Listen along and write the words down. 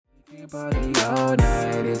party all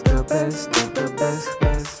night. It's the best of the best,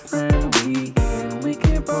 best friend weekend. We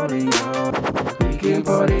can party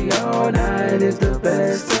all night. It's the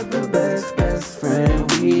best of the best, best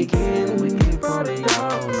friend weekend. We can party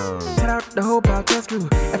all night. Shout out the whole podcast crew.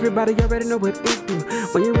 Everybody already know what it do.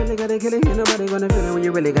 When you really gotta kill it, ain't nobody gonna feel it. When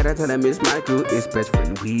you really gotta tell them it's my crew. It's best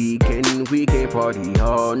friend weekend. We can party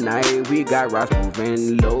all night. We got Ross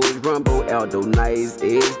moving, Lowe's, Rumble, Aldo, Nice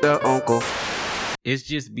is the uncle. It's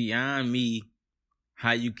just beyond me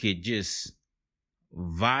how you could just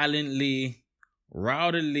violently,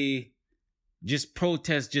 rowdily, just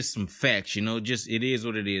protest just some facts, you know, just it is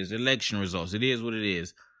what it is. Election results, it is what it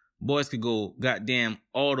is. Boys could go goddamn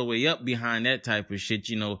all the way up behind that type of shit,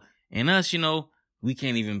 you know. And us, you know, we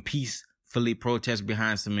can't even peacefully protest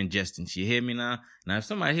behind some injustice. You hear me now? Now, if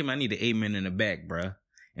somebody hear me, I need an amen in the back, bruh.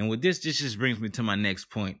 And with this just brings me to my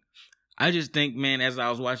next point. I just think, man, as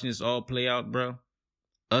I was watching this all play out, bro,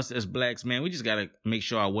 us as blacks, man, we just got to make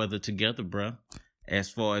sure our weather together, bro. As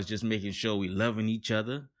far as just making sure we loving each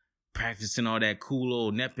other, practicing all that cool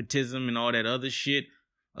old nepotism and all that other shit.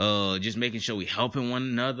 Just making sure we helping one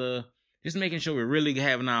another. Just making sure we're really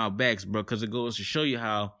having our backs, bro. Because it goes to show you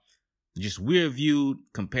how just we're viewed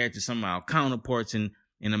compared to some of our counterparts in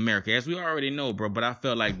America. As we already know, bro. But I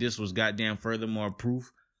felt like this was goddamn furthermore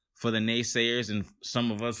proof for the naysayers and some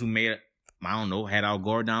of us who made, I don't know, had our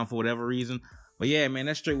guard down for whatever reason. But yeah, man,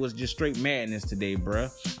 that was just straight madness today, bruh.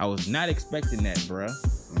 I was not expecting that, bruh.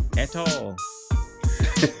 At all.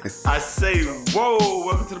 I say, whoa,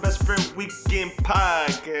 welcome to the Best Friend Weekend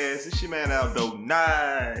Podcast. It's your man Aldo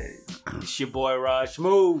Nice. It's your boy Raj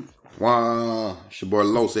Smooth. Wow, it's your boy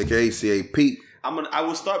Los, aka CAP. I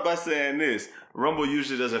will start by saying this. Rumble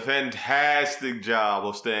usually does a fantastic job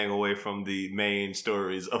of staying away from the main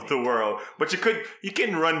stories of the world, but you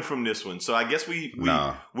can run from this one. So I guess we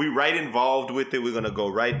right involved with it. We're gonna go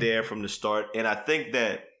right there from the start, and I think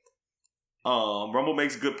that Rumble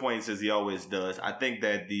makes good points as he always does. I think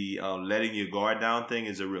that the letting your guard down thing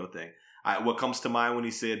is a real thing. What comes to mind when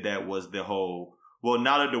he said that was the whole, well,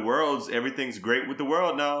 now that everything's great with the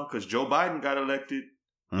world now because Joe Biden got elected.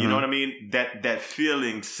 Mm-hmm. You know what I mean? That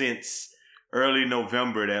feeling since early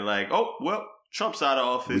November that like, oh, well, Trump's out of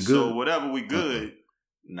office, so whatever, we good.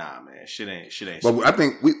 Nah, man, shit ain't. But I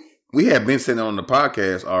think we have been saying on the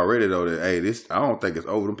podcast already though that this I don't think it's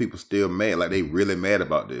over. Them people still mad, like they really mad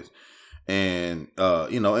about this. And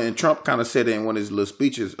and Trump kind of said it in one of his little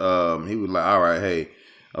speeches. He was like, all right, hey,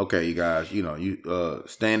 okay, you guys, you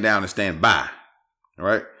stand down and stand by,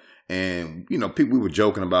 right? And people, we were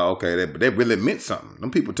joking about but that really meant something. Them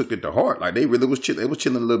people took it to heart. Like they really was chilling. They was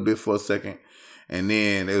chilling a little bit for a second, and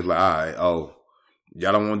then they was like, all right, oh,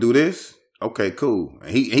 y'all don't want to do this? Okay, cool.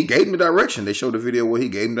 And he gave them the direction. They showed the video where he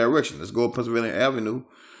gave them direction. Let's go to Pennsylvania Avenue,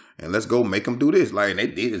 and let's go make them do this. Like, and they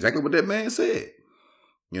did exactly what that man said.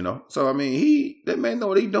 So I mean, that man know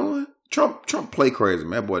what he doing. Trump play crazy,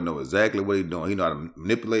 man. That boy know exactly what he doing. He know how to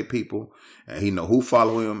manipulate people, and he know who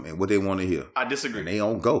follow him and what they want to hear. I disagree. And they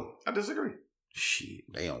don't go. I disagree. Shit,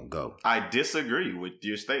 they don't go. I disagree with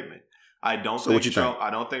your statement. I don't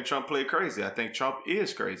think Trump played crazy. I think Trump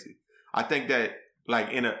is crazy. I think that, like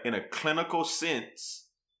in a clinical sense,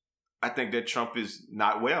 I think that Trump is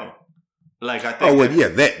not well. Like I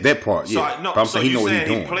think. That part. So yeah. So you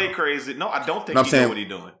saying he played crazy? No, I don't think he know what he's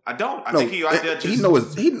doing. I don't. I think he out there just. He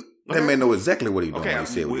knows. That man know exactly what he's doing. Okay, when he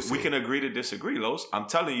said what he said. We can agree to disagree, Los. I'm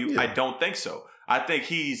telling you, I don't think so. I think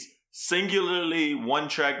he's singularly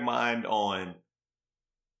one-track mind on.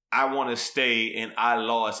 I want to stay, and I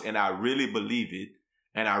lost, and I really believe it,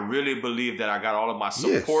 and I really believe that I got all of my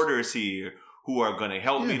supporters here who are going to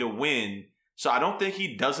help me to win. So I don't think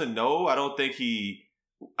he doesn't know. I don't think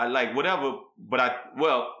I like whatever, but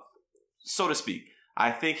so to speak.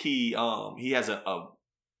 I think he has a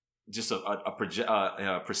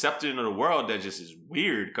perception of the world that just is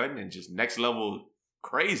weird, cutting and just next level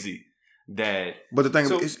crazy. But the thing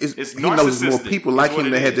is, he knows more people like him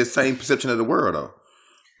that had the same perception of the world, though.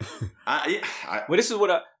 Well, this is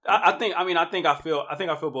what I think. I mean, I think I feel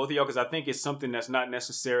both of y'all because I think it's something that's not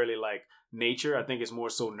necessarily like nature. I think it's more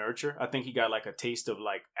so nurture. I think he got like a taste of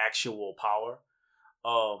like actual power.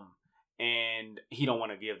 And he don't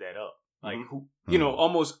want to give that up. Like who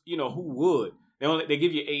would? They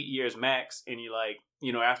give you 8 years max, and you're like,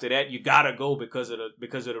 after that you gotta go because of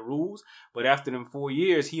the rules. But after them 4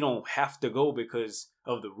 years, he don't have to go because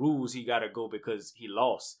of the rules. He gotta go because he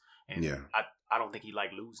lost. And I don't think he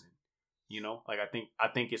like losing. Like I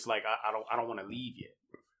think it's like I don't want to leave yet.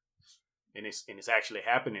 And it's actually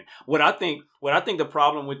happening. What I think the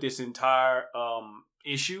problem with this entire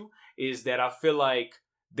issue is that I feel like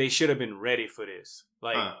they should have been ready for this.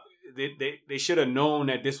 Like they should have known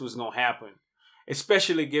that this was gonna happen,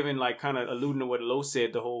 especially given like kind of alluding to what Lo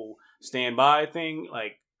said, the whole standby thing.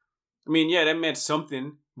 Like, I mean, yeah, that meant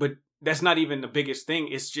something, but that's not even the biggest thing.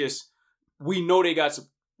 It's just we know they got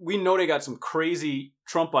some crazy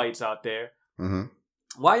Trumpites out there. Mm-hmm.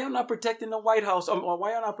 Why y'all not protecting the White House? Or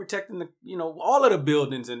why y'all not protecting the all of the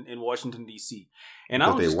buildings in Washington D.C. And I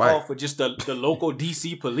don't just call for just the local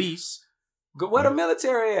D.C. police. Where the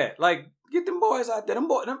military at? Like, get them boys out there.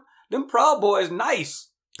 Them Proud Boys nice.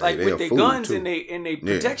 Like, with their guns too. and they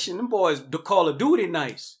protection. Them boys Call of Duty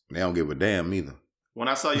nice. They don't give a damn either. When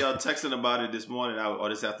I saw y'all texting about it this morning or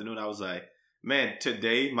this afternoon, I was like, man,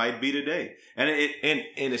 today might be the day. And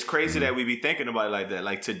it's crazy that we be thinking about it like that.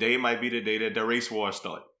 Like, today might be the day that the race war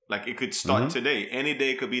start. Like, it could start today. Any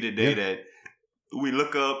day could be the day that we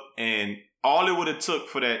look up, and all it would have took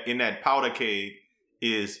for that in that powder keg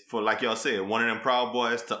is for, like y'all said, one of them Proud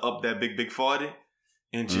Boys to up that big 40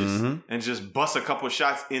 and just bust a couple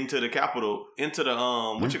shots into the Capitol, into the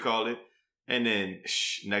what you call it, and then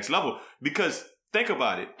next level. Because think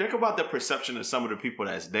about it. Think about the perception of some of the people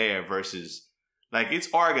that's there versus, like, it's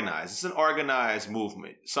organized. It's an organized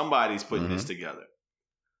movement. Somebody's putting this together.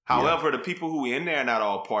 However, the people who in there are not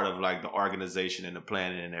all part of, like, the organization and the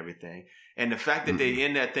planning and everything. And the fact that they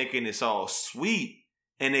in there thinking it's all sweet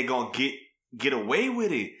and they gonna get away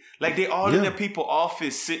with it. Like, they all in the people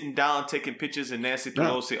office sitting down taking pictures in Nancy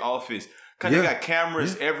Pelosi office. Cause they got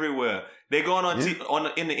cameras everywhere. They going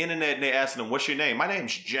on in the internet and they asking them, "What's your name?" "My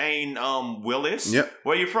name's Jane Willis." Yep.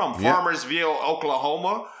 "Where you from?" "Farmersville,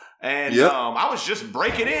 Oklahoma." And I was just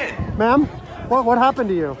breaking in. Ma'am, what happened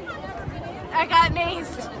to you? I got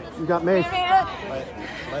maced. You got maced?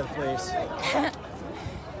 By the police.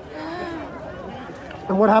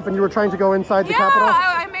 And what happened? You were trying to go inside the Capitol?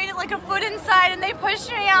 Yeah, I made it like a foot inside and they pushed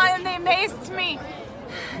me out and they maced me.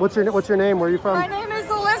 What's your name? Where are you from? My name is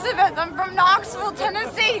Elizabeth. I'm from Knoxville,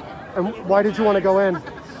 Tennessee. And why did you want to go in?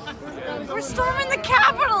 We're storming the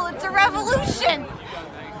Capitol. It's a revolution.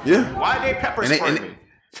 Yeah. Why they pepper spray me?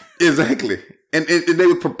 Exactly. And they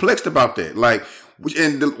were perplexed about that. Like,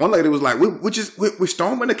 and the one lady was like, we're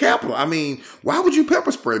storming the Capitol. I mean, why would you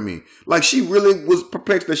pepper spray me? Like, she really was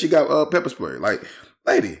perplexed that she got pepper spray. Like,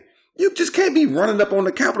 lady, you just can't be running up on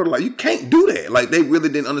the Capitol. Like, you can't do that. Like, they really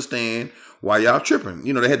didn't understand why y'all tripping.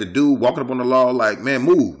 You know, they had the dude walking up on the law like, man,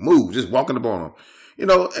 move, just walking up on them. You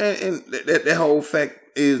know, and that whole fact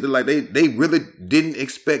is that, like, they really didn't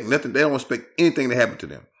expect nothing. They don't expect anything to happen to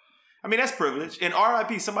them. I mean, that's privilege. And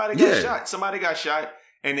RIP, somebody got shot. Somebody got shot.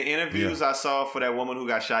 And the interviews I saw for that woman who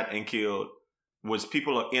got shot and killed was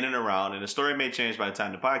people in and around. And the story may change by the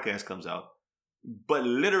time the podcast comes out. But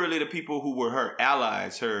literally the people who were her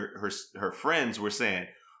allies, her friends were saying,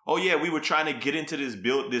 "Oh yeah, we were trying to get into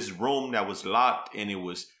this room that was locked, and it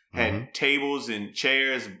was had tables and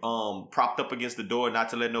chairs propped up against the door not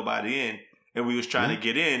to let nobody in. And we was trying to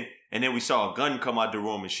get in, and then we saw a gun come out the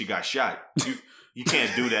room and she got shot. You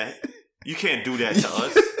can't do that. You can't do that to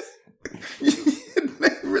us." They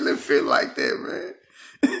really feel like that, man.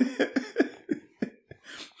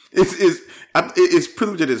 It's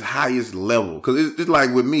privilege at its highest level, because it's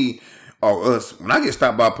like with me or us. When I get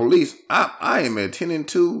stopped by police, I am at 10 and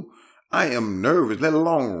 2. I am nervous, let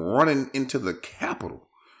alone running into the Capitol.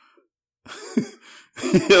 You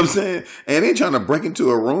know what I'm saying? And they trying to break into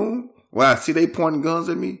a room where I see they pointing guns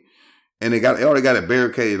at me, and they already got it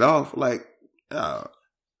barricaded off. Like,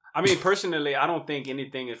 I mean, personally, I don't think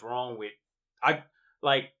anything is wrong with.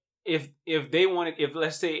 If they wanted, if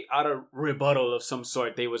let's say out of rebuttal of some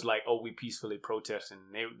sort, they was like, "Oh, we peacefully protesting."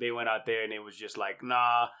 They went out there and they was just like,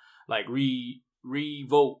 "Nah, like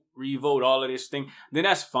revote all of this thing." Then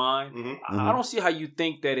that's fine. I don't see how you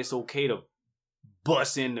think that it's okay to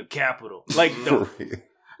bust in the Capitol. Like, no,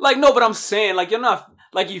 but I'm saying, like, you're not,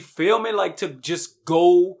 like, you feel me? Like, to just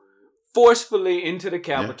go forcefully into the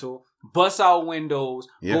Capitol, bust out windows,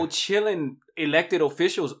 go chill in elected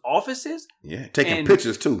officials' offices. Yeah, taking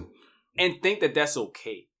pictures too. And think that that's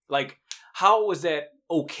okay. Like, how is that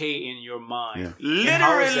okay in your mind? Yeah.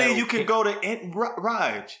 Literally, you can go to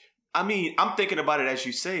Raj. I mean, I'm thinking about it as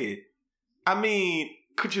you say it. I mean,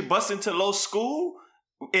 could you bust into Low School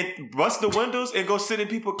and bust the windows and go sit in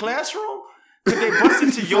people's classroom? Could they bust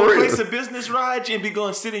into your place of business, Raj, and be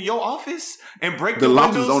going to sit in your office and break the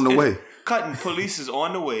windows? The lobster's on the way. Cutting police is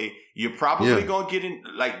on the way. You're probably going to get in,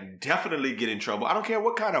 like, definitely get in trouble. I don't care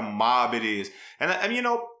what kind of mob it is. And you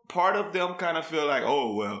know, part of them kind of feel like,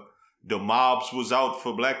 oh, well, the mobs was out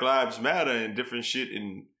for Black Lives Matter and different shit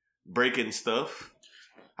and breaking stuff.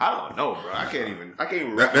 I don't know, bro. I can't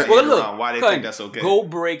even wrap my head around why they think that's okay. Go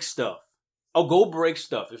break stuff. Oh, go break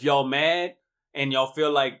stuff. If y'all mad and y'all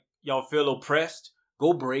feel oppressed,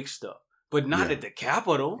 go break stuff. But not at the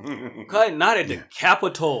Capitol. Not at the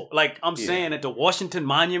Capitol. Like I'm saying at the Washington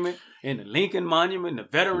Monument and the Lincoln Monument, the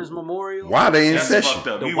Veterans Memorial. Why are they in That's session? fucked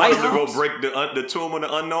up. The You White wanted to House? go break the tomb of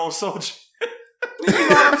the unknown soldier? You know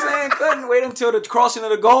what I'm saying? Couldn't wait until the crossing of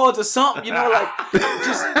the guards or something. You know, like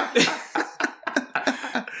just.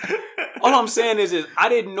 All I'm saying is I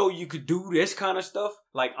didn't know you could do this kind of stuff.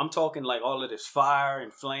 Like I'm talking like all of this fire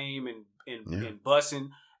and flame and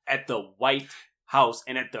bussing at the White House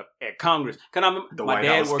and at Congress. Cause my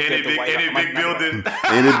dad worked at the White House. Any big building.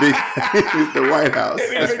 It's the White House.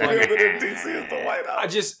 Any big building in DC is the White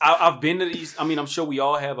House. I've been to these. I mean, I'm sure we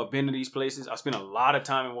all have. I've been to these places. I spent a lot of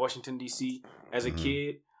time in Washington D.C. as a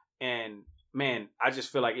kid, and man, I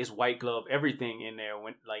just feel like it's white glove everything in there.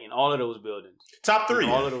 When like in all of those buildings, top three.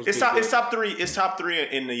 All of those. It's top three. It's top three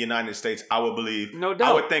in the United States. I would believe. No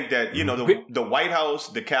doubt. I would think that the White House,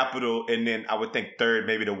 the Capitol, and then I would think third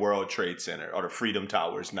maybe the World Trade Center or the Freedom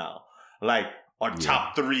Towers. Now, like are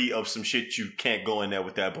top three of some shit you can't go in there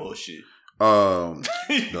with that bullshit.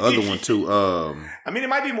 The other one too. I mean, it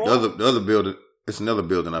might be more. The other building. It's another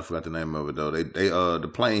building. I forgot the name of it though. They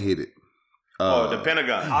the plane hit it. The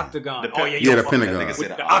Pentagon. Octagon. The the Pentagon.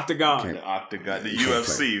 The Octagon. The Octagon. The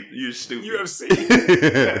UFC. You stupid. UFC.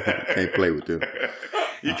 Can't play with them.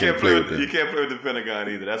 You can't play with the Pentagon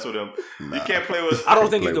either. That's what you can't play with. I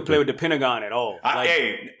don't think you could play with the Pentagon at all.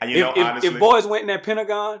 Honestly, if boys went in that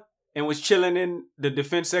Precon and was chilling in the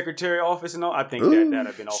defense secretary office and all, I think that'd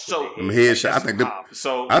have been off. So headshot. I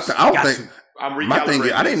think. My thing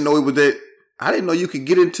is, I didn't know it was that. I didn't know you could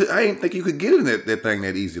get into. I didn't think you could get in that thing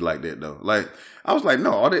that easy like that though. Like I was like,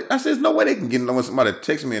 no. I said, there's no way they can get in. When somebody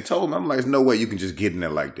texted me and told me, I'm like, there's no way you can just get in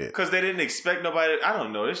there like that. Because they didn't expect nobody. I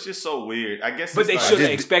don't know. It's just so weird. I guess. But they should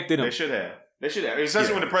have expected them. They should have.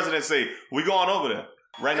 Especially when the president say, "We going over there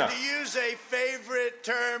right now." To use a favorite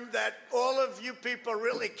term that all of you people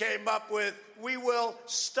really came up with, we will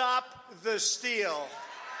stop the steal.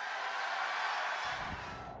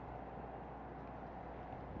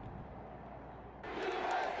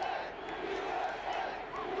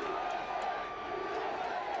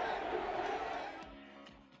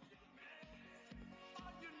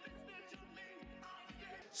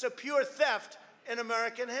 It's a pure theft in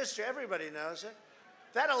American history. Everybody knows it.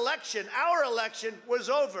 That election, our election, was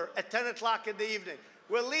over at 10 o'clock in the evening.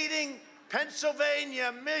 We're leading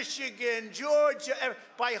Pennsylvania, Michigan, Georgia,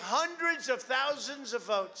 by hundreds of thousands of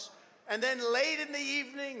votes. And then late in the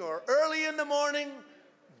evening or early in the morning,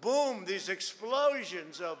 boom, these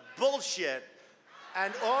explosions of bullshit.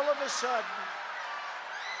 And all of a sudden,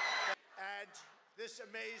 and this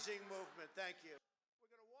amazing movement, thank you.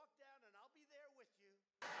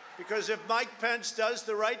 Because if Mike Pence does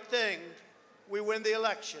the right thing, we win the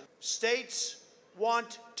election. States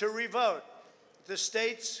want to revote. The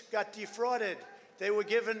states got defrauded. They were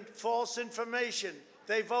given false information.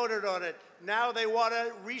 They voted on it. Now they want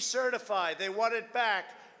to recertify. They want it back.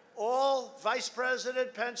 All Vice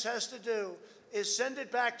President Pence has to do is send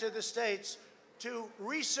it back to the states to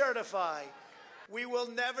recertify. We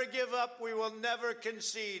will never give up. We will never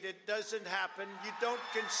concede. It doesn't happen. You don't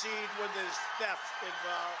concede when there's theft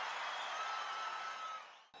involved.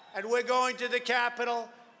 And we're going to the Capitol,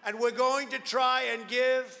 and we're going to try and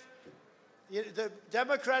give. The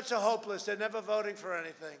Democrats are hopeless. They're never voting for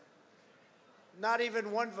anything. Not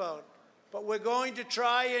even one vote. But we're going to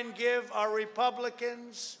try and give our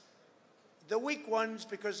Republicans, the weak ones,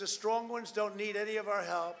 because the strong ones don't need any of our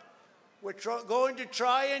help. We're going to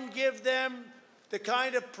try and give them the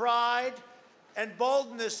kind of pride and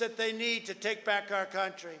boldness that they need to take back our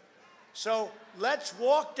country. So let's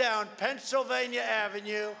walk down Pennsylvania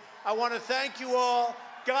Avenue. I want to thank you all.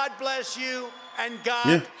 God bless you, and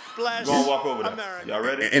God bless walk over there. America. Y'all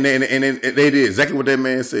ready? And they did exactly what that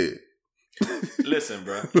man said. Listen,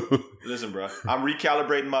 bro. I'm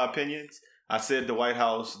recalibrating my opinions. I said the White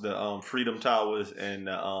House, the Freedom Towers, and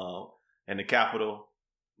the Capitol.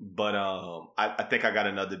 But I think I got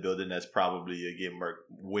another building that's probably getting murked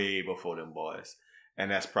way before them boys, and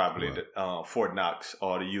that's probably the Fort Knox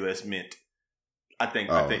or the U.S. Mint. I think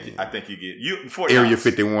you get Fort Area Knox.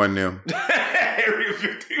 51 them. Area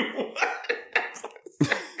 51.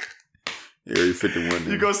 Area 51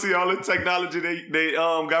 them. You go see all the technology they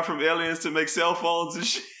got from aliens to make cell phones and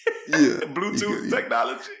shit. Yeah, Bluetooth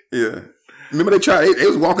technology. Yeah. Remember they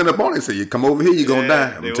was walking up on it and said, you come over here, you're going to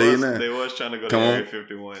die. I'm tell you now. They was trying to go to Area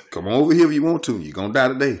 51. Come on over here if you want to. You're going to die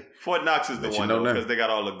today. Fort Knox is the one, though, because they got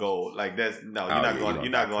all the gold. Like, that's, no, you're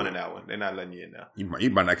not going in that one. They're not letting you in now. You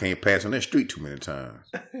might not can't pass on that street too many times.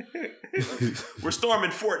 We're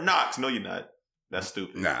storming Fort Knox. No, you're not. That's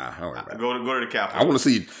stupid. Nah, all right. Go to the Capitol. I want to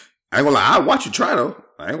see I ain't gonna lie. I watch you try though.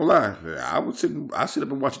 I ain't gonna lie. I sit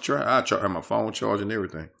up and watch you try. I have my phone charged and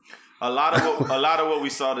everything. A lot of what we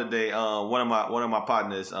saw today. One of my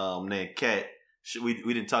partners, named Kat. We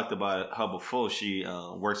didn't talk about her before. She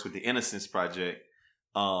works with the Innocence Project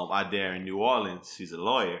out there in New Orleans. She's a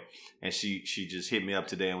lawyer, and she just hit me up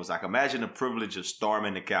today and was like, "Imagine the privilege of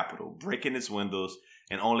storming the Capitol, breaking its windows,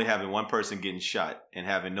 and only having one person getting shot, and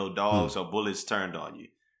having no dogs or bullets turned on you.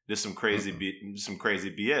 There's some crazy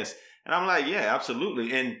BS." And I'm like, "Yeah,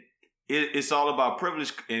 absolutely." And it's all about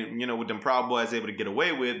privilege, and what them Proud Boys able to get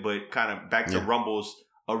away with. But kind of back to Rumble's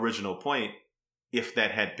original point, if that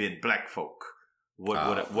had been black folk.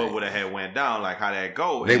 What would have had went down? Like how that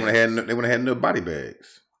go? They would have had no body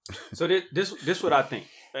bags. So this what I think,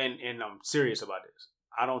 and I'm serious about this.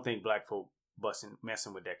 I don't think black folk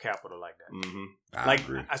messing with their capital like that. Mm-hmm. I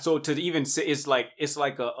agree. So to even say it's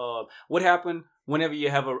like a what happened whenever you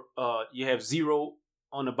have you have zero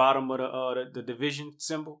on the bottom of the division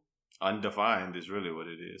symbol. Undefined is really what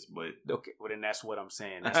it is, but okay. Well, then that's what I'm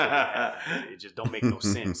saying. That's what it just don't make no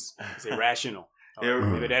sense. It's irrational.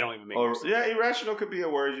 Maybe that don't even make sense. Yeah, irrational could be a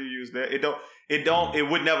word you use there. It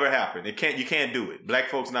would never happen. You can't do it. Black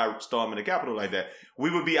folks not storming the Capitol like that. We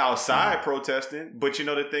would be outside protesting, but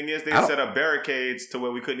the thing is they set up barricades to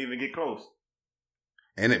where we couldn't even get close.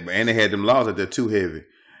 And they had them laws that they're too heavy.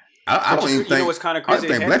 I don't even think. What's kind of crazy? I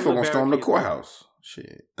think black folks gonna storm the courthouse.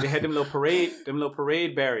 Shit. They had them little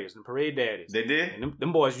parade barriers, and parade daddies. They did? And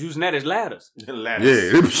them boys using that as ladders. Yeah,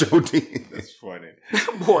 them showed them. That's funny.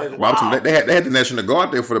 Boys, wow. They had the National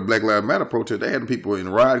Guard there for the Black Lives Matter protest. They had people in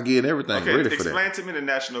riot gear and everything ready for that. Explain to me the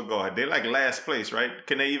National Guard. They like last place, right?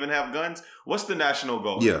 Can they even have guns? What's the National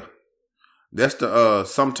Guard? Yeah. That's the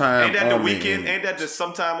sometime. Ain't that the weekend? Ain't that just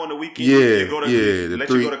sometime on the weekend? Yeah, you go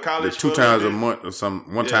to college. The 2 times a month or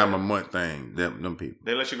one time a month thing. Them people.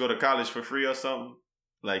 They let you go to college for free or something.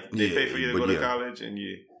 Like they pay for you to go to college, and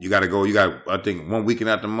you got to go. You got I think 1 weekend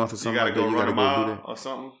out the month or something. You got to go run a mile or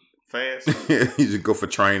something fast. You just go for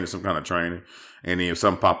training, some kind of training, and then if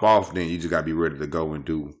something pop off, then you just got to be ready to go and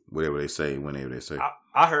do whatever they say whenever they say.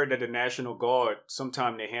 I heard that the National Guard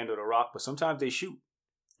sometimes they handle the rock, but sometimes they shoot.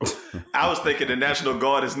 I was thinking the National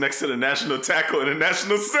Guard is next to the National Tackle and the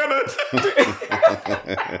National Center.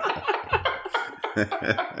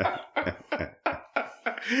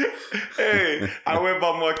 Hey, I went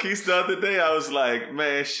by Marquise the other day. I was like,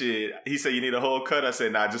 man, shit. He said, you need a whole cut? I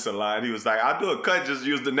said, nah, just a line. He was like, I'll do a cut. Just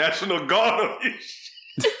use the National Guard on your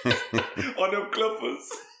shit. On them Clippers.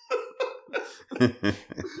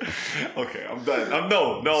 Okay, I'm done.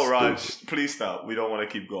 No, Raj, please stop. We don't want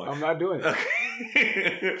to keep going. I'm not doing it.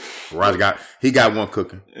 Okay. Raj got one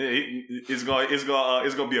cooking. It's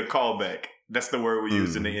gonna be a callback. That's the word we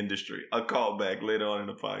use in the industry. A callback later on in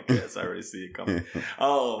the podcast. I already see it coming.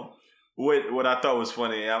 What I thought was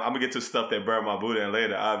funny, I'm gonna get to stuff that burned my boudin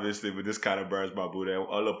later, obviously, but this kind of burns my boudin.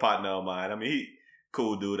 A little partner of mine. I mean, he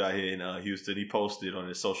cool dude out here in Houston. He posted on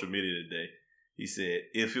his social media today. He said,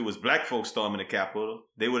 if it was black folks storming the Capitol,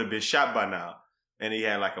 they would have been shot by now. And he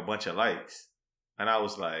had like a bunch of likes. And I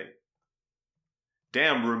was like,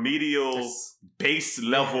 damn, remedial, base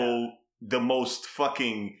level, the most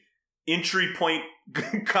fucking entry point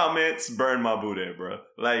comments burn my boudin, bro.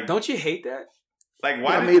 Like, don't you hate that? Like,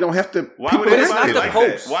 why? You don't have to. Why would anybody like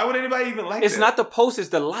that? Why would anybody even like that? It's not the post, it's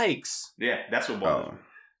the likes. Yeah, that's what bothers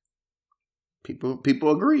me. People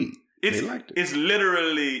agree. It's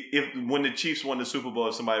literally when the Chiefs won the Super Bowl,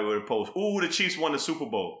 if somebody would post, "Ooh, the Chiefs won the Super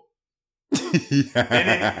Bowl," and then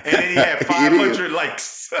he had 500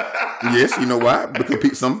 likes. Yes, you know why?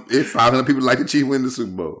 Because 500 people like the Chiefs win the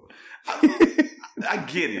Super Bowl. I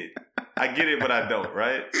get it, but I don't.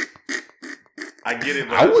 Right? I get it.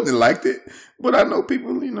 But I wouldn't have liked it, but I know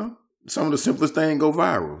people. Some of the simplest things go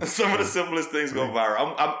viral. Some of the simplest things go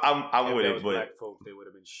viral. I'm with it, but black folk, they would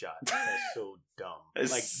have been shot. That's so dumb.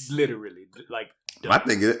 Like literally, like. Dumb.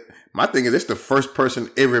 My thing is, it's the first person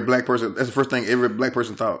every black person. That's the first thing every black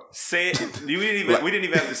person thought. Say it. We didn't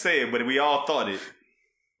even have to say it, but we all thought it.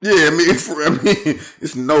 Yeah, I mean,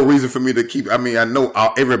 it's no reason for me to keep. I mean, I know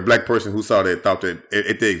every black person who saw that thought that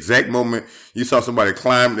at the exact moment you saw somebody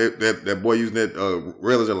climb that boy using that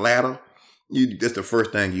rail as a ladder. That's the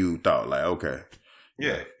first thing you thought. Like, okay,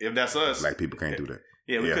 yeah, if that's us, black people can't do that.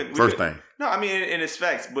 Yeah, we couldn't. First thing. No, I mean, and it's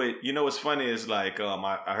facts. But what's funny is like,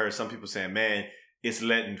 I heard some people saying, man, it's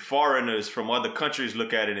letting foreigners from other countries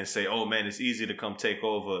look at it and say, oh man, it's easy to come take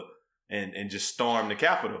over and just storm the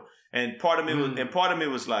Capitol. And part of me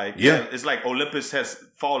was like, yeah, it's like Olympus has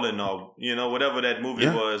fallen, or whatever that movie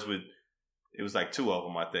was with. It was like 2 of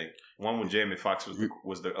them, I think. One when Jamie Foxx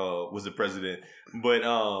was the president, but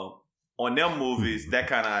on them movies, that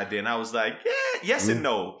kind of idea. And I was like, yes and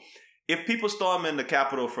no. If people storming the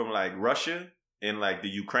Capitol from like Russia and like the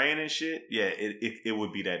Ukraine and shit, it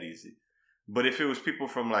would be that easy. But if it was people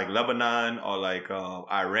from like Lebanon or like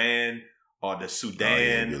Iran or the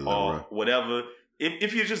Sudan or whatever,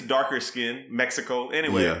 if you're just darker skinned, Mexico,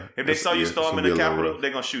 anyway, if they saw you storming the Capitol,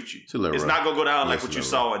 they're gonna shoot you. It's not gonna go down like what you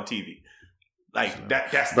saw on TV. Like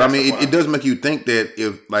that's. But I mean, it does make you think that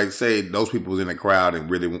if, like, say those people was in the crowd and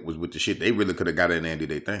really was with the shit, they really could have got in there and did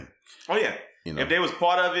their thing. Oh yeah, you know, if they was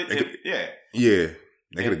part of it, they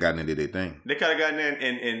could have gotten in and did their thing. They could have gotten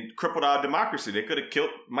in and crippled our democracy. They could have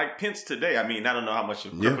killed Mike Pence today. I mean, I don't know how much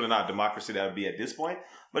of crippling our democracy that would be at this point,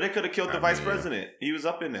 but they could have killed the vice president. He was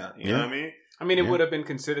up in there. You know what I mean? I mean, it would have been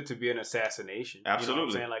considered to be an assassination. Absolutely, you know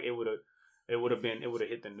what I'm saying? Like it would have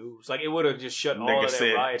hit the news. Like it would have just shut all of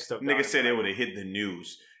that riot stuff down. Nigga said it would have hit the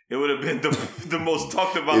news. It would have been the most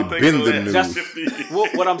talked about thing in the last 50 years.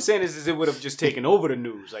 What I'm saying is it would have just taken over the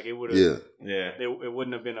news. Like it would have. Yeah. It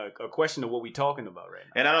wouldn't have been a question of what we talking about right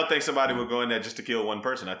now. And I don't think somebody would go in there just to kill one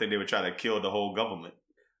person. I think they would try to kill the whole government.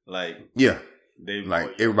 Like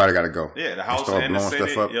everybody got to go. Yeah, the House and the Senate.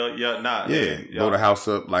 Stuff up. Blow the House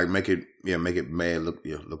up. Like make it mad. Look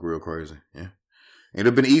real crazy. Yeah. It'd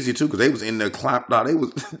have been easy too because they was in there clapped out.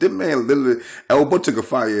 That man literally. Old boy took a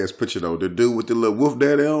fire ass picture though. The dude with the little wolf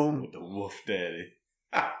daddy on. With the wolf daddy.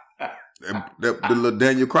 the little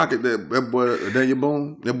Daniel Crockett. That boy Daniel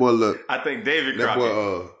Boone. That boy look. I think David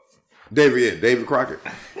Crockett. That boy David Crockett.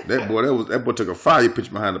 That boy took a fire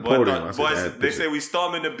picture behind the podium. They say we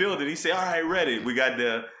storming the building. He said, "All right, ready. We got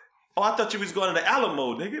the." Oh, I thought you was going to the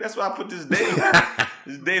Alamo, nigga. That's why I put this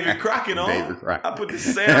David Crockett on. David Crockett. I put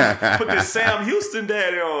this Sam Houston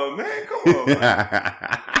daddy on, man. Come on, man.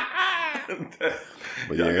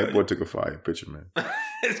 But that boy took a fire picture, man.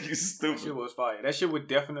 You stupid. That shit was fire. That shit would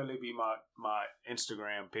definitely be my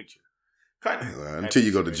Instagram picture. Until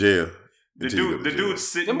you go to jail. The dude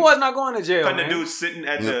sitting. Them boys not going to jail. The dude sitting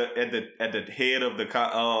at the head of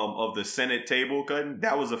the Senate table.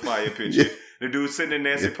 That was a fire picture. The dude sitting in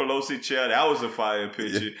Nancy Pelosi chair. That was a fire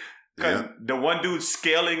picture. The one dude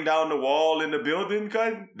scaling down the wall in the building.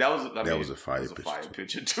 That was a fire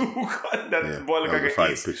picture too. That boy looked like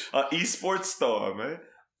an esports star, man.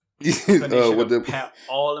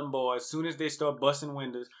 All them boys. As soon as they start busting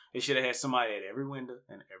windows, they should have had somebody at every window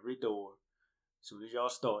and every door. As soon as y'all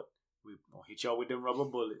start. We gonna hit y'all with them rubber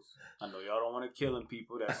bullets. I know y'all don't want to killing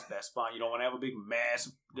people. That's fine. You don't want to have a big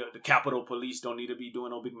mass. The Capitol Police don't need to be doing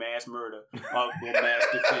no big mass murder or mass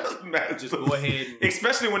defense. Just go ahead.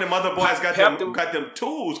 Especially when the mother boys got them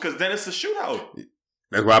tools, because then it's a shootout.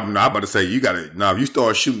 That's why I'm about to say you got to. Now, if you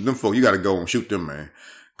start shooting them folks, you got to go and shoot them, man.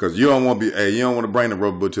 Because you don't want to be. Hey, you don't want to bring the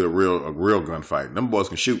rubber bullet to a real gunfight. Them boys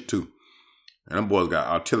can shoot too, and them boys got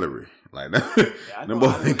artillery like that. Them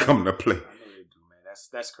boys ain't coming to play.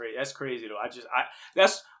 That's crazy. That's crazy though.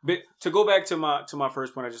 To go back to my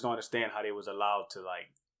first point. I just don't understand how they was allowed to like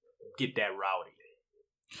get that rowdy.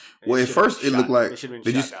 Well, at first it looked like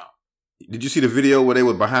did you see the video where they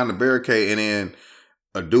were behind the barricade and then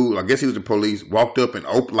a dude, I guess he was the police, walked up and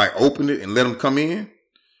opened it and let them come in?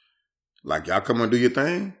 Like, y'all come and do your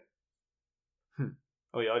thing?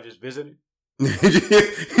 Oh, y'all just visited? And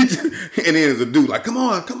then there's a dude like, come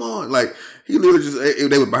on. Like, he literally just,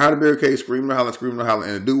 they were behind the barricade screaming and hollering.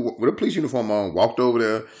 And the dude with a police uniform on walked over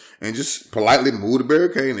there and just politely moved the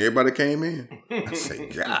barricade and everybody came in. I say,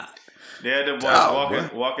 God. Yeah, them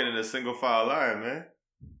boys walking in a single file line, man.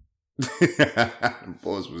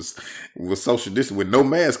 Boys was social distance with no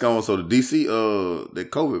mask on, so the DC the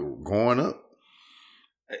COVID going up.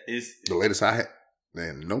 The latest I had,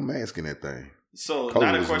 man, no mask in that thing. So COVID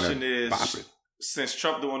now the question is, since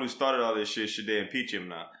Trump the one who started all this shit, should they impeach him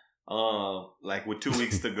now? Like with 2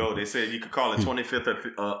 weeks to go, they said you could call a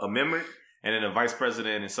 25th Amendment, and then the vice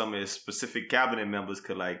president and some of his specific cabinet members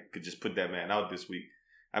could just put that man out this week.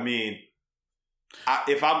 I mean,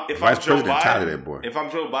 if I'm Joe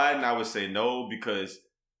Biden, I would say no, because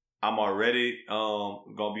I'm already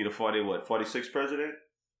gonna be the 46th president.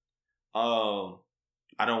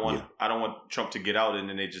 I don't want Trump to get out and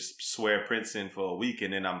then they just swear Prince in for a week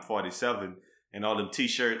and then I'm 47 and all them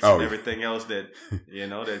T-shirts and everything else that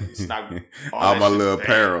that's not all my little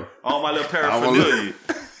apparel, all my little paraphernalia,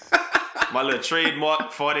 my little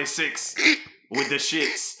trademark 46 with the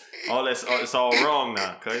shits. All that's it's all wrong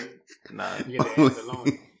now, okay? Nah, you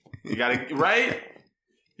gotta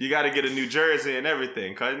You gotta get a New Jersey and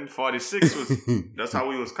everything. 46 was that's how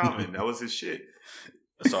we was coming. That was his shit.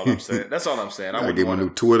 That's all I'm saying. I gave him a new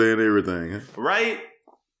Twitter and everything. Huh?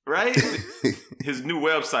 Right? His new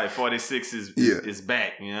website 46 is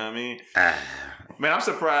back. You know what I mean? Man, I'm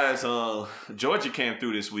surprised Georgia came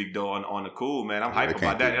through this week though on the cool, man. I'm hyped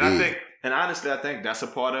about that. And honestly, I think that's a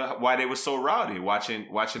part of why they were so rowdy, watching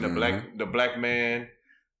the black man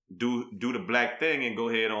do the black thing and go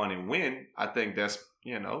ahead on and win. I think that's,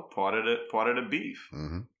 part of the beef.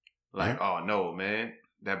 Mm-hmm. Like, oh no, man,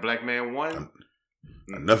 that black man won.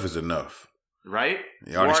 Enough is enough. Right?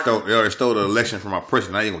 They already stole the election from our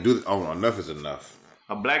president. Now you gonna do this? Oh, enough is enough.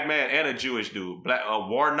 A black man and a Jewish dude,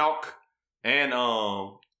 Warnock and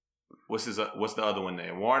what's the other one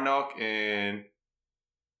name? Warnock and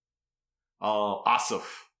Asif.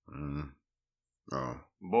 Mm-hmm. Oh.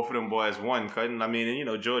 Both of them boys won, cutting. I mean,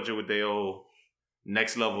 and Georgia with their old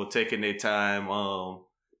next level taking their time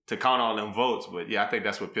to count all them votes. But yeah, I think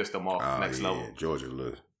that's what pissed them off. Next level. Georgia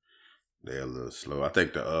they're a little slow. I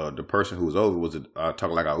think the person who was over was talking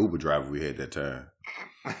like our Uber driver we had that time.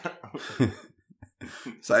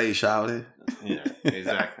 Say, shouted. Yeah,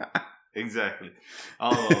 exactly.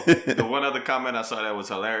 The one other comment I saw that was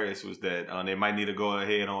hilarious was that they might need to go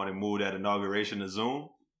ahead on and move that inauguration to Zoom.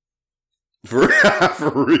 For real.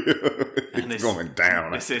 It's going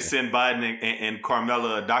down. They said send Biden and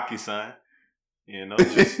Carmella a DocuSign.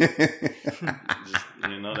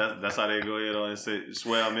 That's how they go ahead on and say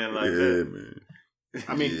swear them in like that. Man.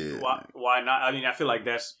 I mean, why not? I mean, I feel like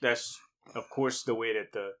that's of course the way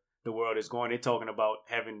that the world is going. They're talking about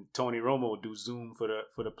having Tony Romo do Zoom for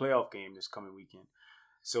the playoff game this coming weekend.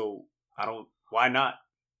 So why not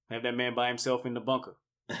have that man by himself in the bunker?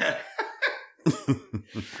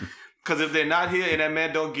 Because if they're not here and that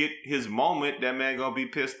man don't get his moment, that man gonna be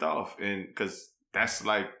pissed off, and because that's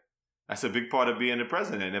a big part of being the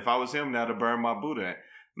president. If I was him, now to burn my Boudin.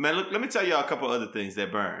 Man, look, let me tell y'all a couple other things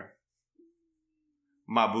that burn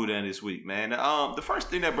my Boudin this week, man. The first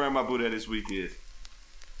thing that burned my Boudin this week is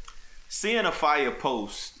seeing a fire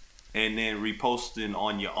post and then reposting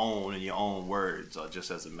on your own in your own words or just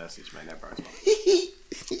as a message, man. That burns my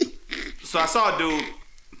Boudin. So I saw a dude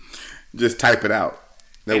just type it out.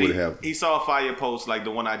 That would help. He saw a fire post like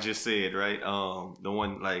the one I just said, right? The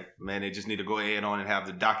one like, man, they just need to go ahead on and have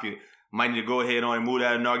the docket. Might need to go ahead on and move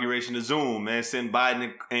that inauguration to Zoom, man. Send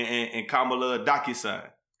Biden and Kamala a DocuSign.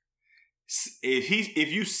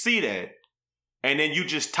 If you see that and then you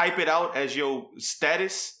just type it out as your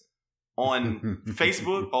status on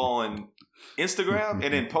Facebook, on Instagram,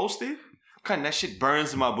 and then post it, that shit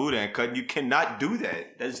burns my Boudin. You cannot do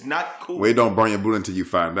that. That's not cool. Well, it don't burn your Boudin until you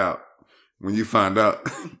find out. When you find out,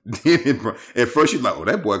 at first you're like, "Oh,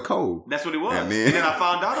 that boy cold." That's what it was. And then I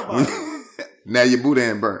found out about it. Now your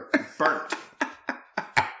Boudin burnt.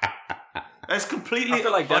 That's completely. I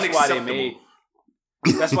feel like that's why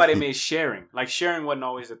That's why they made sharing. Like sharing wasn't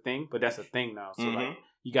always a thing, but that's a thing now. So like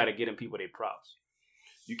you got to get them people their props.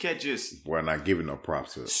 You can't just. We're not giving no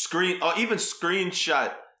props to even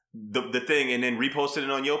screenshot the thing and then repost it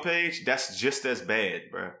on your page. That's just as bad,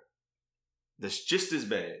 bro. That's just as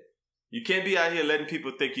bad. You can't be out here letting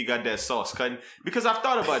people think you got that sauce, cutting. Because I've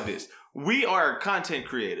thought about this. We are content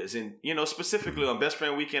creators, and specifically on Best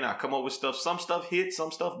Friend Weekend, I come up with stuff. Some stuff hits,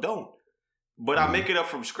 some stuff don't. But I make it up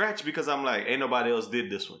from scratch because I'm like, ain't nobody else did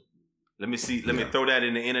this one. Let me see. Let me throw that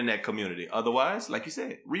in the internet community. Otherwise, like you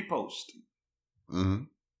said, repost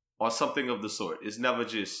or something of the sort. It's never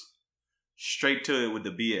just straight to it with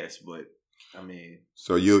the BS. But I mean,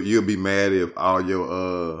 so you'll be mad if all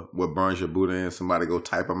your what burns your Boudin, somebody go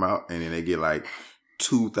type them out and then they get like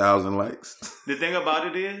 2,000 likes. The thing about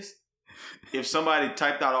it is, if somebody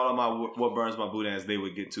typed out all of my what burns my Boudins, they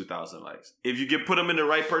would get 2,000 likes. If you put them in the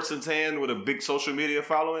right person's hand with a big social media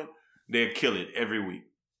following, they'll kill it every week.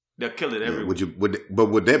 They'll kill it every week. But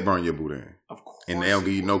would that burn your Boudin? Of course. And they don't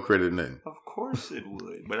give you no credit or nothing. Of course it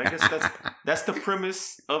would. But I guess that's the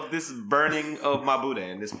premise of this burning of my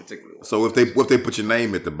Boudin, this particular one. So if they put your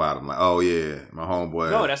name at the bottom, like, oh yeah, my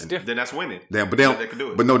homeboy. No, that's different. Then that's winning. Damn, but they can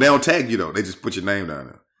do it. But no, they don't tag you though. They just put your name down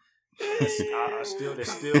there. It's still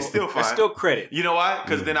fine. That's still credit. You know why?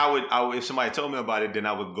 Because then I would, if somebody told me about it, then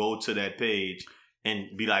I would go to that page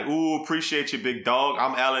and be like, "Ooh, appreciate you, big dog.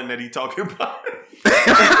 I'm Alan that he talking about."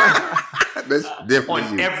 That's different.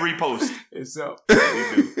 On every post. It's up.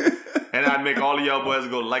 And I'd make all of y'all boys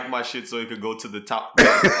go like my shit so it could go to the top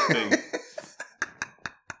thing.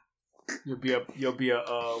 You'll be a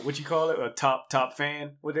what you call it, a top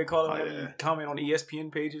fan. What they call it? Yeah. You comment on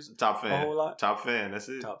ESPN pages. Top fan. A whole lot. Top fan. That's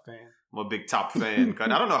it. Top fan. I'm a big top fan.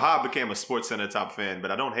 I don't know how I became a SportsCenter top fan,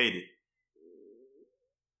 but I don't hate it.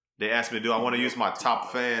 They asked me, do I want to use my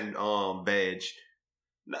top fan badge?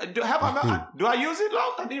 Do I use it?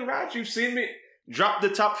 I mean, Raj, you've seen me drop the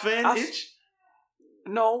top fan itch?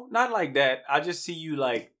 No, not like that. I just see you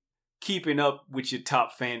like keeping up with your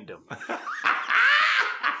top fandom.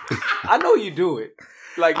 I know you do it.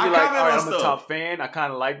 Like you're like, all right, I'm a stuff. top fan. I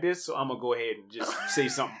kind of like this, so I'm gonna go ahead and just say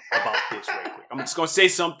something about this right quick. I'm just gonna say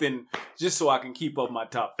something just so I can keep up my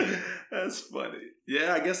top fan. That's funny.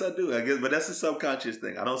 Yeah, I guess I do. But that's a subconscious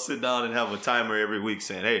thing. I don't sit down and have a timer every week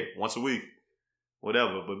saying, "Hey, once a week,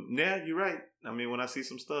 whatever." But yeah, you're right. I mean, when I see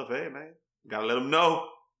some stuff, hey man, gotta let them know.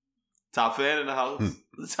 Top fan in the house.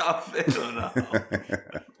 Top fan in the house.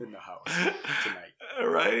 In the house tonight. All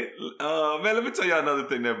right. Man, let me tell you another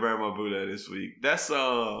thing that burned my Buddha this week. That's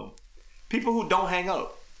people who don't hang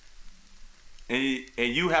up. And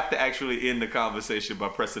you have to actually end the conversation by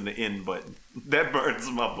pressing the end button. That burns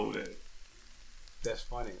my Buddha. That's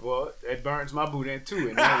funny. Well, it burns my boudin too.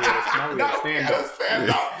 And now we gotta stand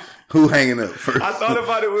up. Who hanging up first? I thought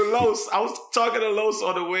about it with Los. I was talking to Los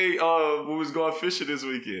on the way we was going fishing this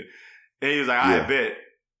weekend. And he was like, I bet.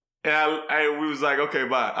 And we was like, okay,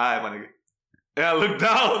 bye. All right, my nigga. And I looked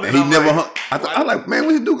down. And he never hung. I like, man,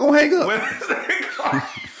 what you do? Gonna hang up.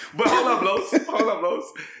 But hold up,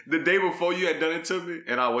 Los. The day before you had done it to me,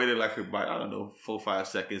 and I waited like about, I don't know, 4 or 5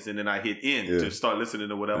 seconds, and then I hit end to start listening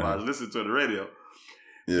to whatever I listened to on the radio.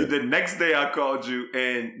 Yeah. The next day I called you,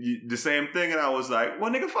 and the same thing, and I was like,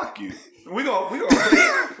 well, nigga, fuck you. We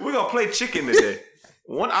gonna play chicken today.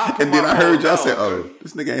 And then I heard y'all say, oh,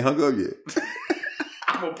 this nigga ain't hung up yet.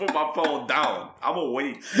 I'm gonna put my phone down. I'm gonna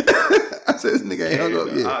wait. I said, this nigga ain't hung up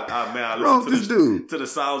yet. I listen to the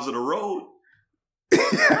sounds of the road.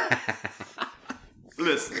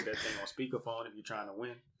 Listen. Put that thing on speakerphone if you're trying to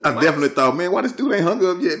win. I definitely thought, man, why this dude ain't hung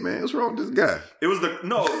up yet, man? What's wrong with this guy? It was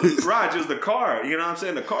Raj, it was the car. You know what I'm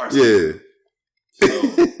saying? The car. Yeah. So,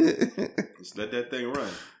 just let that thing run.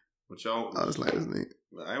 But y'all, I was like, I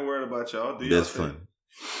ain't worried about y'all. That's funny.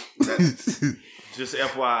 Just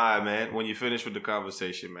FYI, man. When you finish with the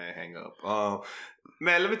conversation, man, hang up.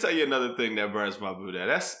 Man, let me tell you another thing that burns my Buddha.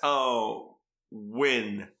 That's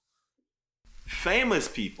when famous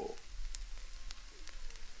people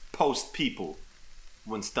post people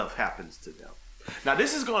when stuff happens to them. Now,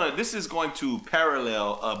 this is going to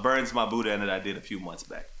parallel burns my Buddha that I did a few months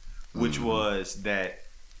back, which was that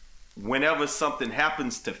whenever something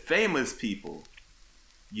happens to famous people,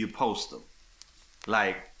 you post them.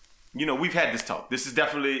 Like, you know, we've had this talk. This is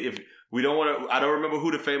definitely, if we don't want to, I don't remember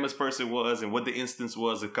who the famous person was and what the instance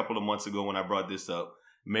was a couple of months ago when I brought this up.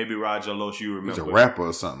 Maybe Roger Losh, you remember. It was a rapper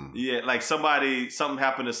or something. Yeah, like something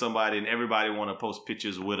happened to somebody and everybody want to post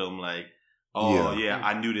pictures with them like, oh yeah,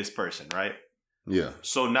 I knew this person, right? Yeah.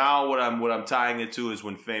 So now what I'm tying it to is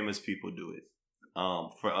when famous people do it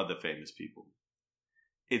for other famous people.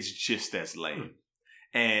 It's just as lame.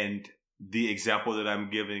 And the example that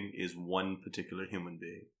I'm giving is one particular human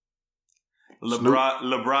being.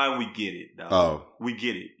 LeBron, we get it, dog. Oh. We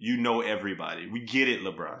get it. You know everybody. We get it,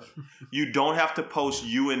 LeBron. You don't have to post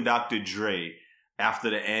you and Dr. Dre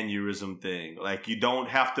after the aneurysm thing. Like, you don't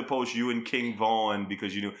have to post you and King Von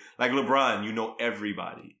because you know, like LeBron, you know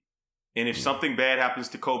everybody. And if something bad happens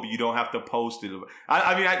to Kobe, you don't have to post it.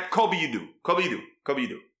 Kobe, you do. Kobe, you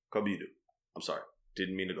do. I'm sorry.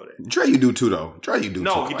 Didn't mean to go there. Dre, you do too, though. Dre, you do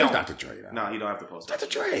no, too. No, he don't. Dr. Dre. No, he don't have to post Dr.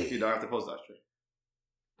 Dre. He don't have to post Dr. Dre.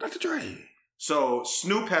 Dr. Dre. So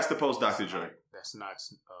Snoop has to post Dr. Dre. That's not.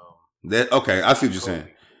 That okay? I see what you're saying.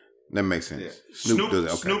 That makes sense. Yeah. Snoop does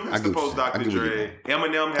it. Okay. Snoop has to post Dr. Dre.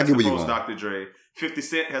 Eminem has to post Dr. Dre. 50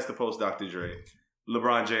 Cent has to post Dr. Dre.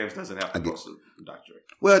 LeBron James doesn't have to post Dr. Dre.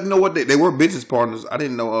 Well, you know what? They were business partners. I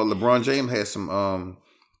didn't know LeBron James had some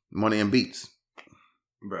money in Beats.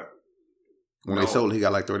 Bruh. When they sold it, he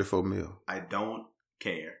got like 34 mil. I don't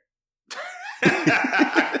care.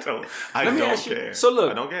 I don't care. So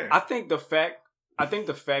look, I don't care. I think the fact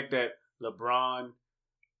that LeBron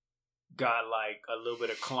got like a little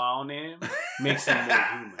bit of clown in him makes him more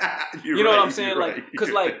human. You know what I'm saying? Like,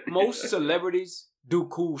 because like most celebrities do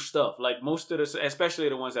cool stuff. Like most of the, especially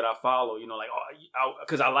the ones that I follow, you know, like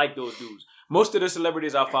because I like those dudes. Most of the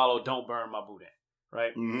celebrities I follow don't burn my boudin,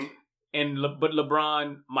 right? Mm-hmm. But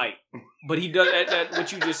LeBron might, but he does. That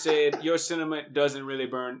what you just said, your sentiment doesn't really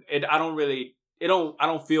burn. I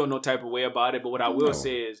don't feel no type of way about it. But what I will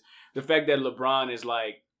say is the fact that LeBron is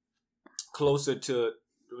like closer to.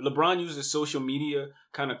 LeBron uses social media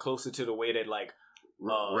kind of closer to the way that like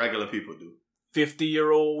regular people do.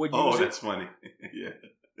 50-year-old would use it. Oh, that's funny. Yeah.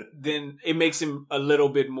 Then it makes him a little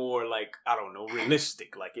bit more like, I don't know,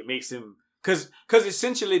 realistic. Like it makes him because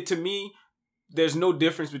essentially to me. There's no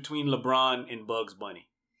difference between LeBron and Bugs Bunny.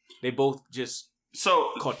 They both just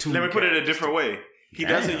cartoon. Let me put it a different way. He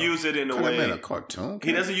doesn't use it in a way. A cartoon.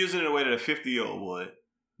 He doesn't use it in a way that a 50-year-old would.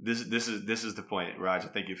 This is the point, Raj. I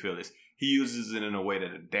think you feel this. He uses it in a way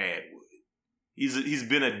that a dad would. He's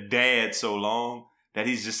been a dad so long that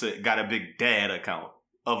he's just got a big dad account.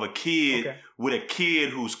 of a kid with a kid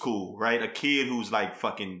who's cool, right? A kid who's like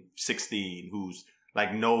fucking 16, who's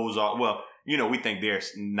like knows all. Well, you know, we think they're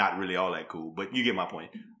not really all that cool, but you get my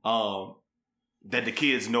point. That the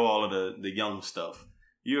kids know all of the young stuff.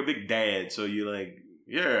 You're a big dad, so you're like,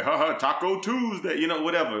 yeah, haha, Taco Tuesday, you know,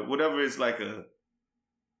 whatever is like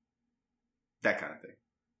that kind of thing.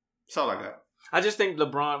 That's all I got. I just think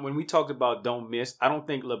LeBron, when we talked about don't miss, I don't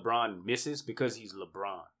think LeBron misses because he's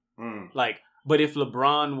LeBron. Like, but if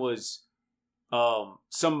LeBron was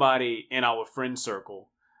somebody in our friend circle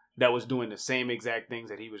that was doing the same exact things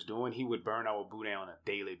that he was doing, he would burn our boot on a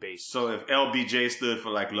daily basis. So if LBJ stood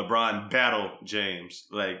for like LeBron battle James,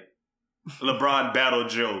 like LeBron battle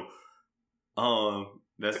Joe,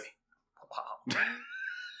 that's wow.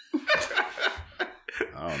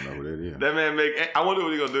 I don't know what it is. That man I wonder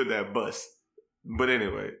what he gonna do with that bus. But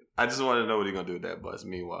anyway, I just want to know what he gonna do with that bus.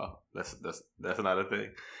 Meanwhile, that's not a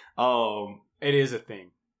thing. It is a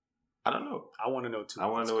thing. I don't know. I want to know too. I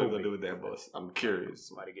want to know what he's gonna do with that bus. I'm curious.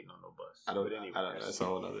 Somebody getting on no bus. I don't know. That's a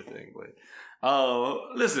whole other thing. But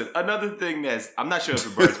listen, another thing I'm not sure if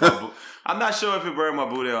it burns my boot. I'm not sure if it burned my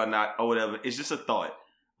booty or not or whatever. It's just a thought.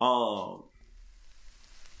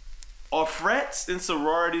 Are frats and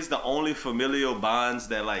sororities the only familial bonds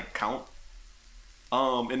that like count?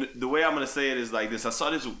 And the way I'm gonna say it is like this. I saw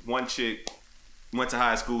this one chick went to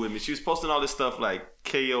high school with me. She was posting all this stuff like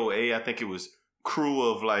KOA. I think it was crew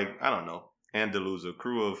of like, I don't know, Andalusia,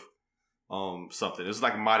 crew of something. It was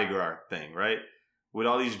like a Mardi Gras thing, right? With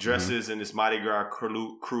all these dresses and this Mardi Gras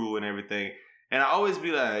crew and everything. And I always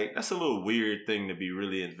be like, that's a little weird thing to be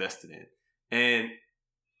really invested in. And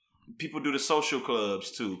people do the social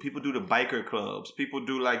clubs too. People do the biker clubs. People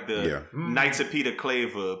do like the Knights of Peter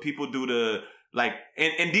Claver. People do the like,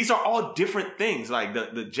 and these are all different things. Like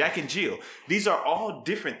the Jack and Jill. These are all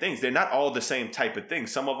different things. They're not all the same type of thing.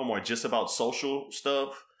 Some of them are just about social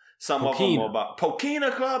stuff. Some of them are about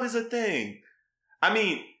Pokina Club is a thing. I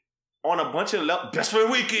mean, on a bunch of best friend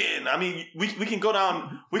weekend. I mean, we can go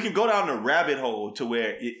down the rabbit hole to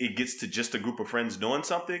where it gets to just a group of friends doing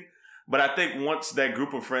something. But I think once that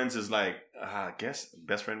group of friends is like, I guess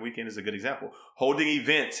best friend weekend is a good example. Holding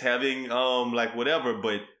events, having like whatever,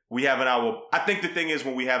 but we having I think the thing is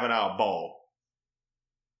when we having our ball.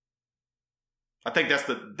 I think that's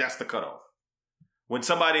the cutoff. When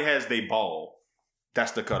somebody has their ball,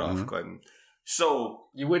 that's the cutoff, Cutting. So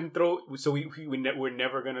you wouldn't throw. So we're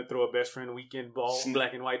never gonna throw a best friend weekend ball,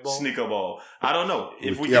 black and white ball, sneaker ball. I don't know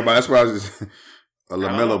if we. Yeah, but that's why I was just a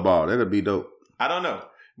LaMelo ball. That'd be dope. I don't know,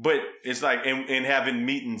 but it's like and having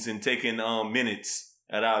meetings and taking minutes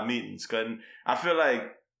at our meetings. Cutting. I feel like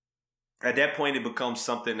at that point it becomes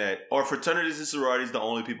something that, or fraternities and sororities, the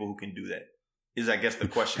only people who can do that is, I guess, the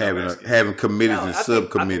question. having committees and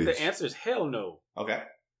subcommittees. I think the answer is hell no. Okay.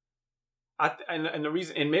 And the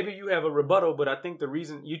reason, and maybe you have a rebuttal, but I think the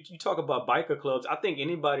reason you talk about biker clubs, I think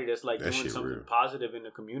anybody that's like doing something positive in the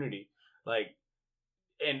community, like,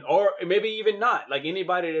 or maybe even not, like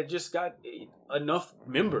anybody that just got enough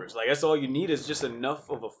members, like that's all you need is just enough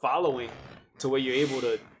of a following to where you're able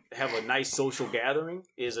to have a nice social gathering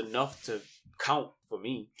is enough to count for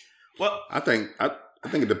me. Well, I think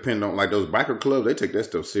it depends on like those biker clubs. They take that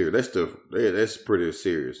stuff serious. That's pretty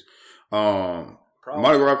serious.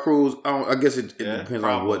 Mardi Gras crews, I guess it depends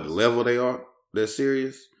on what level they are. They're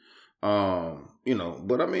serious. But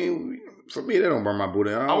I mean, for me, they don't burn my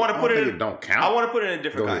booty. I want to put it. It don't count. I want to put it in a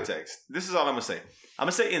different context. This is all I'm gonna say. I'm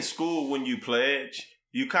gonna say in school when you pledge,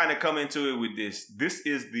 you kind of come into it with this. This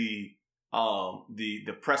is the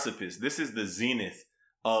precipice. This is the zenith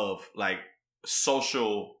of like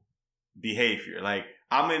social behavior. Like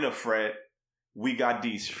I'm in a frat. We got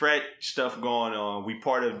these frat stuff going on. We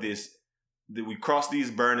part of this. We cross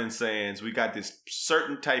these burning sands. We got this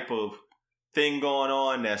certain type of thing going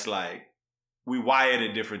on that's like we wired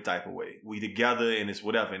a different type of way. We together and it's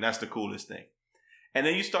whatever, and that's the coolest thing. And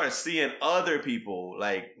then you start seeing other people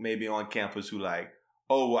like maybe on campus who like,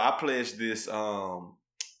 oh, well, I pledged this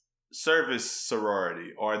service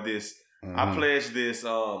sorority or this I pledged this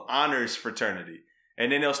honors fraternity.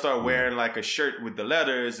 And then they'll start wearing like a shirt with the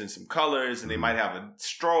letters and some colors, and they might have a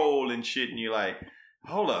stroll and shit, and you're like,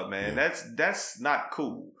 hold up, man. That's not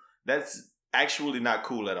cool. That's actually not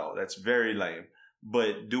cool at all. That's very lame.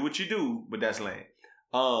 But do what you do, but that's lame.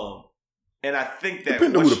 And I think that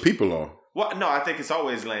depending on who the people are. Well, no, I think it's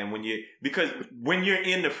always lame because when you're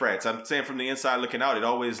in the frats, I'm saying from the inside looking out, it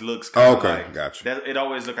always looks kind of like, gotcha. It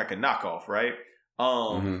always looked like a knockoff, right?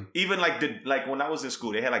 Even like when I was in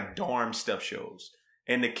school, they had like dorm step shows.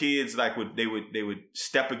 And the kids like they would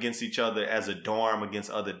step against each other as a dorm against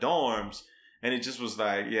other dorms. And it just was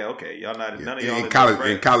like, yeah, okay, y'all not none of y'all in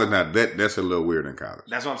college now that's a little weird in college.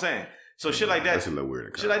 That's what I'm saying. So shit like that. That's a little weird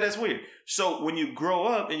in college. Shit like that's weird. So when you grow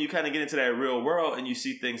up and you kind of get into that real world and you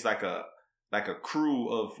see things like a crew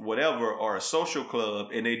of whatever or a social club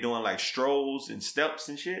and they doing like strolls and steps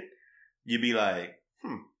and shit, you be like,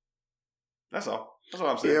 that's all. That's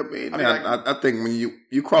what I'm saying. Yeah, I think when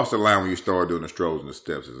you cross the line when you start doing the strolls and the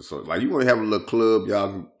steps, is so like you want to have a little club,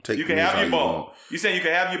 y'all can take. You can have your ball. You saying you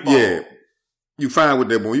can have your ball? Yeah, you fine with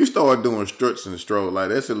that, but when you start doing struts and strolls, like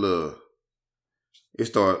that's a little. It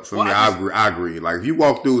start for me. I agree. Like if you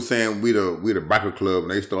walk through saying we the biker club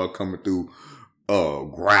and they start coming through,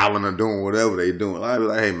 growling or doing whatever they doing, I be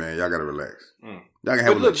like, hey man, y'all gotta relax. Y'all can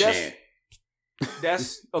have a little chant.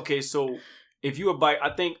 That's okay. So if you a bike,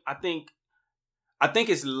 I think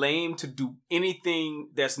it's lame to do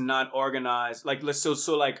anything that's not organized. Like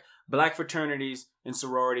so like black fraternities and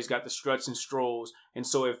sororities got the struts and strolls, and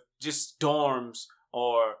so if just dorms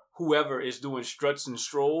or whoever is doing struts and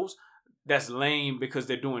strolls, that's lame because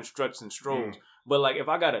they're doing struts and strolls. But like if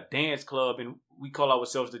I got a dance club and we call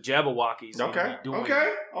ourselves the Jabberwockies, okay, doing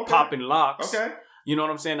popping locks, you know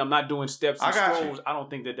what I'm saying? I'm not doing steps and strolls. I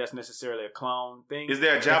don't think that's necessarily a clown thing. Is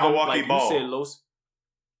there a Jabberwocky ball? You said Los.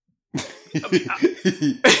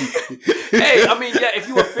 Hey, I mean, yeah, if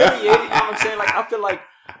you affiliated, you know what I'm saying? Like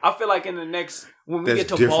I feel like in the next when we get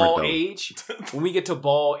to ball age,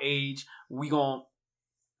 we gon'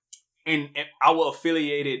 and our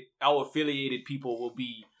affiliated people will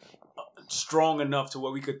be strong enough to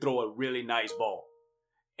where we could throw a really nice ball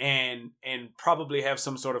and probably have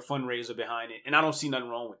some sort of fundraiser behind it. And I don't see nothing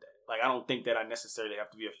wrong with that. Like I don't think that I necessarily have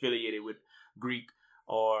to be affiliated with Greek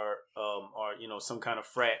or you know some kind of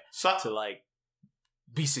frat to like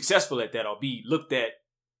be successful at that or be looked at.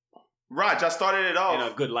 Raj, I started it off in a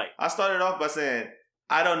good light. I started off by saying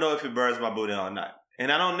I don't know if it burns my booty or not. And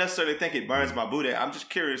I don't necessarily think it burns my booty. I'm just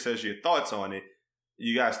curious as your thoughts on it.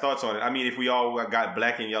 You guys' thoughts on it. I mean, if we all got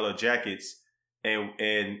black and yellow jackets and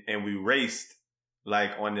we raced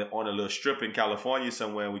like on a little strip in California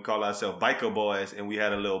somewhere, and we call ourselves biker boys, and we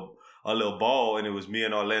had a little ball, and it was me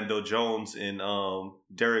and Orlando Jones and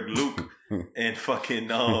Derek Luke and fucking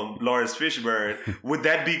Lawrence Fishburne. Would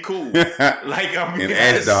that be cool? Like I mean,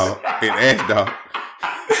 Ash Dog.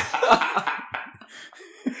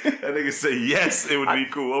 That nigga say yes, it would be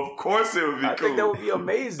cool. Of course, it would be cool. I think that would be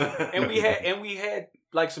amazing. And we had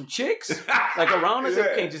like some chicks like around us. We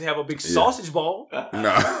can't just have a big sausage ball.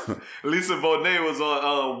 No. Lisa Bonet was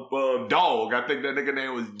on Dog. I think that nigga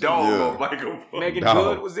name was Dog on Michael. Megan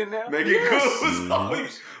Good was in there. Megan Good was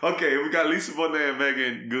always okay. We got Lisa Bonet and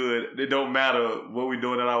Megan Good. It don't matter what we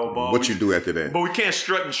doing at our ball. What you do after that? But we can't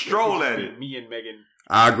strut and stroll at it. Me and Megan.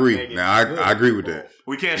 I agree. Now I agree with that.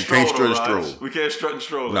 We can't strut and stroll. We can't strut and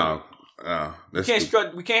stroll. No, we can't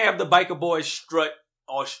strut. We can't have the biker boys strut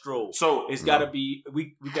or stroll. So it's got to be.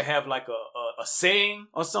 We could have like a saying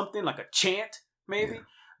or something, like a chant maybe. Yeah.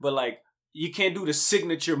 But like you can't do the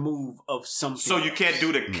signature move of something. So you can't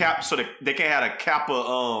do the cap. So they can't have a Kappa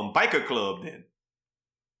biker club then.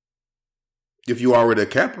 If you already a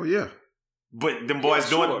Kappa, yeah. But them boys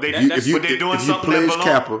doing they doing something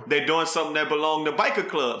that belong to biker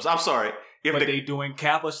clubs. I'm sorry. But they doing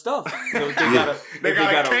Kappa stuff. They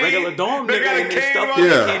got a regular dorm nigga in their stuff. They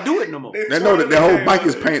can't do it no more. They know that the whole bike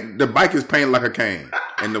is painted. The bike is painted like a cane,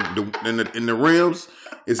 and the rims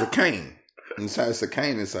is a cane. Inside it's a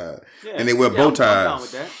cane inside, and they wear bow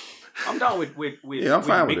ties. I'm down with that. I'm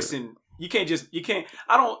fine mixing. With it. You can't.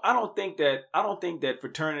 I don't think that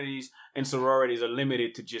fraternities and sororities are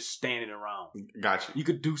limited to just standing around. Gotcha. You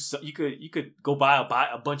could do so. You could go buy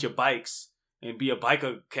a bunch of bikes and be a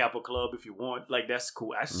biker Kappa club if you want. Like that's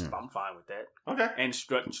cool. I'm fine with that. Okay. And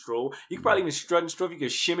strut and stroll. You could probably even strut and stroll. You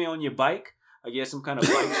could shimmy on your bike. I guess some kind of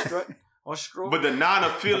bike strut or stroll. But the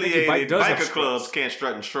non-affiliated biker clubs can't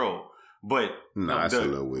strut and stroll. But that's a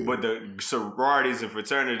little weird. But the sororities and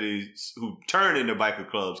fraternities who turn into biker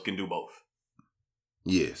clubs can do both.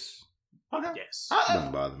 Yes. Okay. Yes.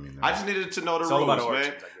 Doesn't bother me. I just needed to know the rules,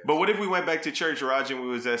 man. But what if we went back to church, Raj, and we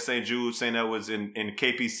was at St. Jude, saying that was in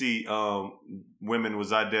KPC, women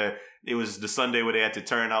was out there. It was the Sunday where they had to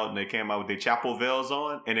turn out and they came out with their chapel veils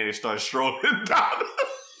on, and then they started strolling down.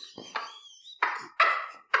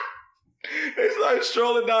 They started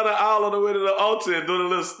strolling down the aisle on the way to the altar and doing a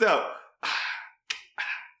little step.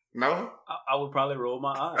 No? I would probably roll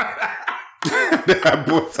my eyes. I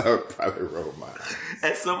would probably roll my eyes.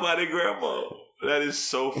 At somebody's grandma. That is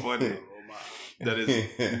so funny.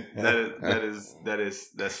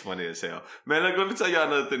 That's funny as hell. Man, look, let me tell y'all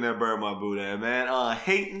another thing that burned my booty, man.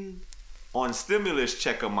 Hating on stimulus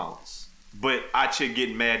check amounts. But I should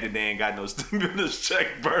get mad that they ain't got no stimulus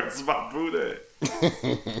check burns my Buddha.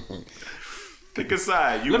 Pick a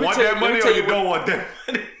side. You want that money or you don't want that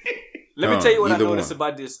money? Let me tell you what I noticed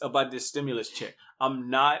about this stimulus check. I'm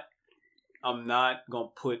not gonna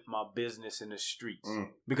put my business in the streets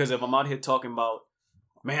because if I'm out here talking about,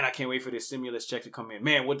 man, I can't wait for this stimulus check to come in.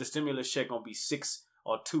 Man, what the stimulus check gonna be 6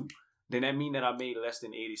 or 2? Then that mean that I made less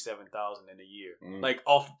than $87,000 in a year, like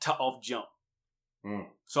off jump.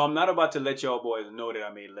 So I'm not about to let y'all boys know that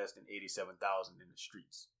I made less than $87,000 in the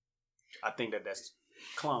streets. I think that's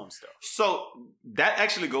clown stuff. So that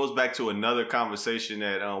actually goes back to another conversation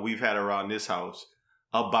that we've had around this house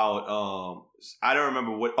about I don't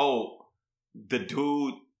remember what the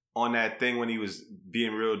dude on that thing when he was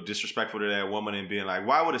being real disrespectful to that woman and being like,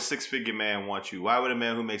 why would a 6-figure man want you? Why would a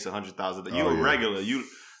man who makes $100,000 you a regular, you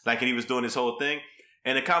like, and he was doing this whole thing,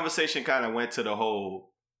 and the conversation kind of went to the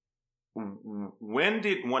whole, when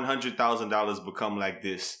did $100,000 become like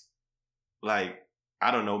this, like,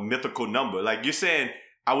 I don't know, mythical number? Like, you're saying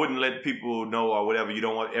I wouldn't let people know or whatever. You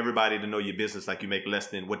don't want everybody to know your business. Like, you make less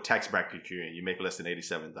than what tax bracket you're in. You make less than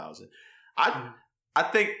 $87,000. I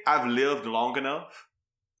think I've lived long enough.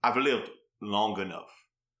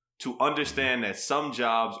 To understand that some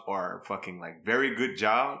jobs are fucking like very good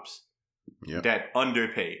jobs that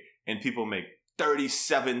underpay, and people make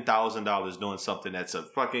 $37,000 doing something that's a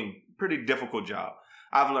fucking pretty difficult job.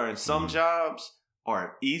 I've learned some jobs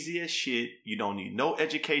are easy as shit. You don't need no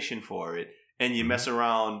education for it. And you mess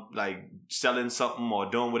around like selling something or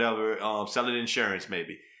doing whatever, selling insurance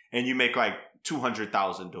maybe. And you make like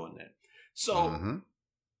 $200,000 doing that. So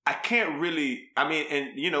I can't really, I mean,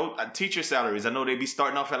 and you know, teacher salaries, I know they be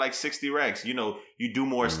starting off at like 60 racks. You know, you do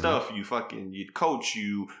more stuff. You coach,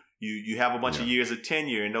 you have a bunch of years of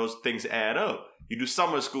tenure, and those things add up. You do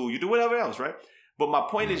summer school, you do whatever else, right? But my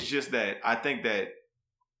point is just that I think that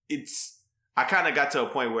I kind of got to a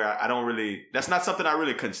point where I don't really, that's not something I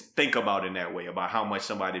really could think about in that way, about how much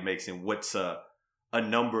somebody makes and what's a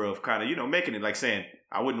number of kind of, you know, making it like saying,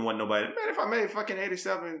 I wouldn't want nobody, man, if I made fucking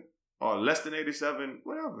 87 or less than 87,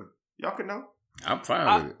 whatever. Y'all can know. I'm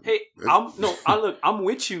fine with it. Hey, I'm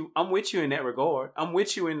with you. I'm with you in that regard. I'm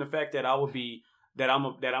with you in the fact that I'm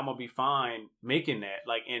gonna be fine making that.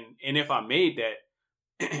 Like, and if I made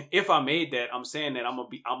that, I'm saying that I'm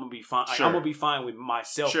gonna be fine. Sure. I'm gonna be fine with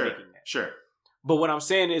myself making that. Sure. But what I'm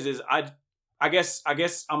saying is I guess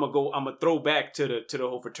I'm gonna throw back to the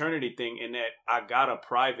whole fraternity thing, in that I got a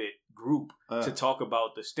private group to talk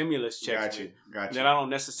about the stimulus checks. Got you. That I don't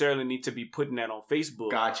necessarily need to be putting that on Facebook.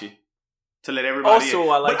 Got you. To let everybody also,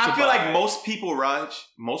 in. I feel like most people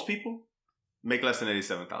make less than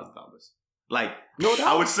 $87,000. Like, no doubt.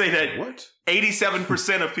 I would say that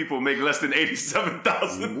 87% of people make less than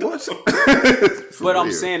 $87,000. What? But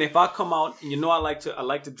I'm saying, if I come out, you know, I like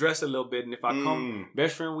to dress a little bit, and if I come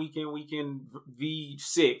best friend weekend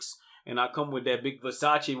V6, and I come with that big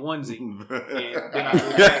Versace onesie, and then I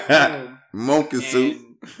go back home, monkey suit,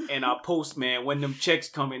 and I post, man, when them checks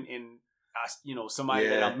coming, and I, you know, somebody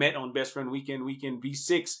that I met on best friend weekend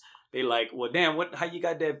V6. They like, well, damn, how you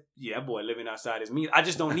got that? Yeah, that boy living outside his means. I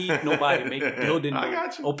just don't need nobody building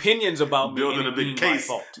opinions about me. Building a big case.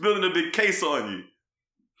 Building a big case on you.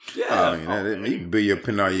 Yeah. I mean, you can build your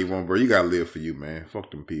opinion all you want, bro. You got to live for you, man.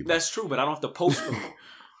 Fuck them people. That's true, but I don't have to post for them.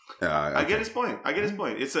 I get his point.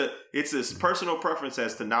 It's his personal preference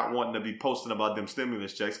as to not wanting to be posting about them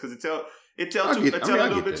stimulus checks, because it tell a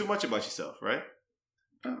little bit too much about yourself, right?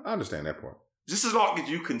 I understand that part. Just as long as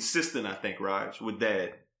you consistent, I think, Raj, with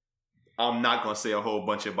that. I'm not going to say a whole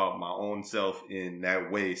bunch about my own self in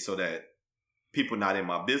that way, so that people not in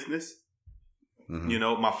my business, you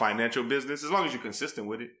know, my financial business, as long as you're consistent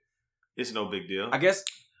with it, it's no big deal. I guess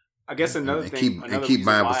another thing,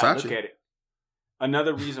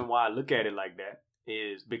 another reason why I look at it like that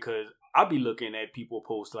is because I be looking at people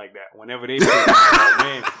post like that whenever they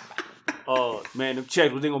man, them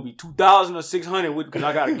checks, they going to be 2,000 or 600 because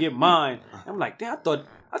I got to get mine. I'm like, damn,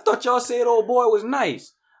 I thought y'all said old boy was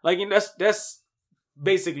nice. Like, and that's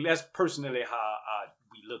personally how I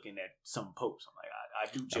be looking at some posts. I'm like, I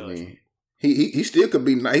do judge. I mean, he still could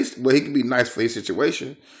be nice, but he could be nice for his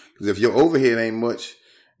situation. Because if your overhead ain't much,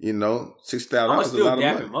 you know, $6,000 is a lot of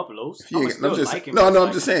money. Him up, I'm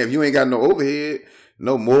just saying, if you ain't got no overhead,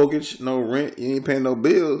 no mortgage, no rent, you ain't paying no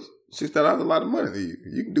bills, $6,000 is a lot of money.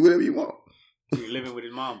 You can do whatever you want. You're living with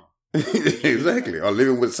his mama. Exactly, or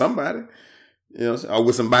living with somebody. You know, or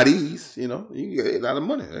with somebody's, you know, you get a lot of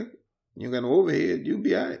money. Right? You ain't got no overhead, you'll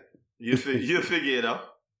be all right. You'll figure it out.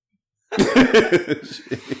 I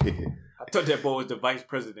thought that boy was the vice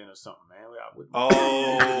president or something, man.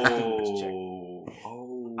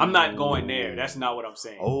 I'm not going there. That's not what I'm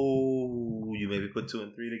saying. you maybe put 2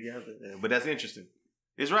 and 3 together. Yeah, but that's interesting.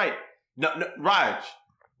 It's right. No, Raj,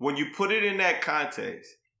 when you put it in that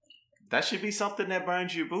context, that should be something that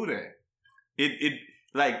burns your boudin. It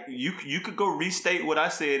like you could go restate what I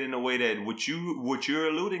said in a way that what you're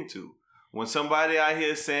alluding to. When somebody out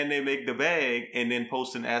here saying they make the bag and then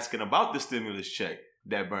posting asking about the stimulus check,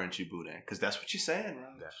 that burns your boudin. Because that's what you're saying,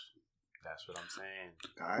 Raj. That's what I'm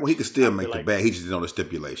saying. Well, he can still make the bag. He just know the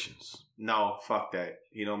stipulations. No, fuck that.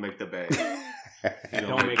 You don't make the bag. You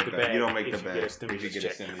don't make the bag. You don't make the if you bag. get a stimulus If you get a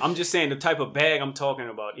check. stimulus I'm just saying the type of bag I'm talking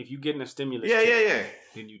about. If you getting a stimulus check,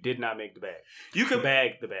 then you did not make the bag. You could the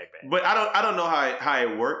bag. But I don't know how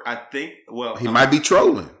it worked. I think he might be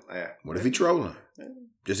trolling. Yeah. What if he trolling?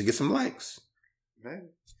 Just to get some likes. Maybe.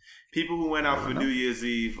 People who went out for New Year's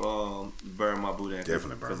Eve burned my boudin.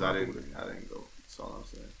 Definitely burned my boudin. I didn't go. That's all I'm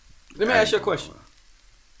saying. Let me ask you a question.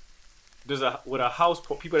 Would a house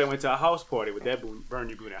people that went to a house party, would that burn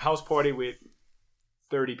your boudin? A house party with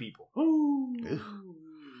 30 people.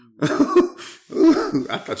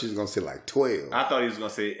 I thought you was gonna say like 12. I thought he was gonna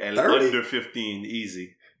say 30? Under 15,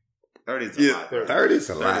 easy. 30 is a lot. 30 is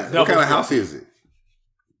a lot. What kind of house is it?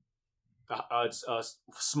 It's a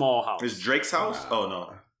small house. Is Drake's house? Nah.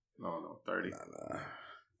 Oh no, 30.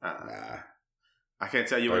 Nah. I can't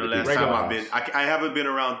tell you when the last time I've been. I haven't been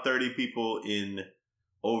around 30 people in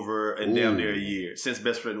over a damn near a year since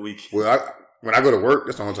Best Friend Week. Well, when I go to work,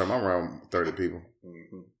 that's the only time I'm around 30 people.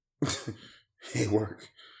 Mm-hmm. It work.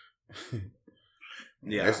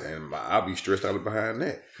 Yeah, and I'll be stressed out behind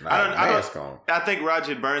that. I think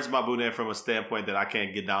Roger burns my boudin from a standpoint that I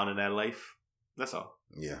can't get down in that life. That's all.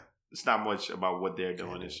 Yeah, it's not much about what they're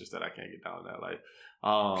doing. It's just that I can't get down in that life.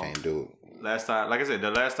 Can't do it. Last time, like I said,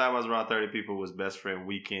 the last time I was around 30 people was Best Friend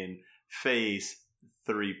Weekend Phase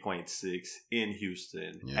 3.6 in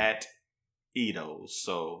Houston at Ito's.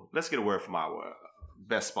 So let's get a word from our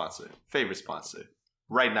best sponsor, favorite sponsor,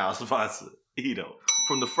 right now sponsor, Ito.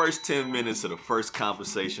 From the first 10 minutes of the first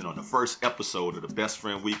conversation on the first episode of the Best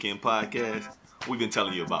Friend Weekend podcast, we've been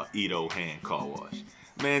telling you about Ito Hand Car Wash.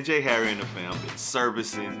 Man, Jay Harry and the fam been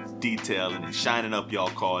servicing, detailing, and shining up y'all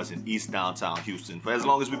cars in East Downtown Houston for as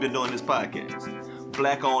long as we've been doing this podcast.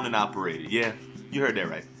 Black owned and operated. Yeah, you heard that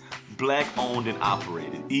right. Black owned and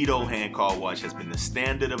operated, Ito Hand Car Wash has been the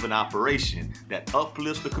standard of an operation that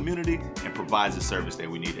uplifts the community and provides the service that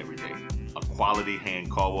we need every day. A quality hand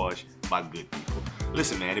car wash by good people.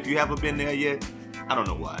 Listen, man, if you haven't been there yet, I don't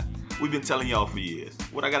know why. We've been telling y'all for years.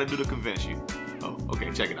 What I gotta do to convince you? Oh, okay,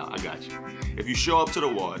 check it out. I got you. If you show up to the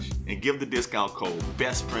wash and give the discount code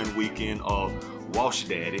Best Friend Weekend or Wash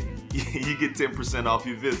Daddy, you get 10% off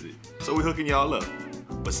your visit. So we're hooking y'all up.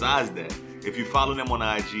 Besides that, if you follow them on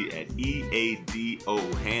IG at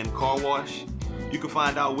EADO Hand Car Wash, you can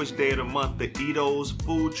find out which day of the month the Ito's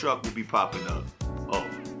food truck will be popping up. Oh,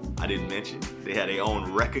 I didn't mention, they had their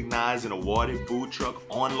own recognized and awarded food truck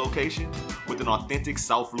on location with an authentic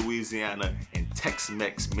South Louisiana and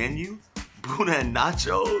Tex-Mex menu, boudin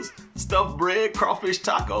nachos, stuffed bread, crawfish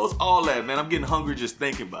tacos, all that, man. I'm getting hungry just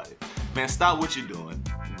thinking about it. Man, stop what you're doing.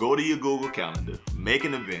 Go to your Google Calendar, make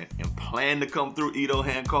an event, and plan to come through Ito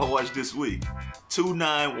Hand Car Wash this week.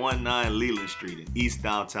 2919 Leland Street in East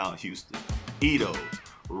Downtown Houston. Ito,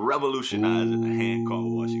 revolutionizing the hand car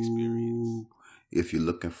wash experience. If you're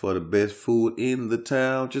looking for the best food in the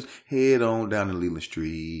town, just head on down to Leland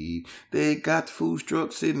Street. They got the food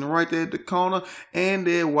truck sitting right there at the corner, and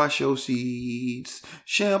they'll wash your seats.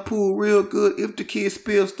 Shampoo real good. If the kids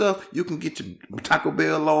spill stuff, you can get your Taco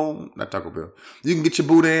Bell on. Not Taco Bell. You can get your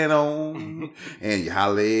boudin on. And you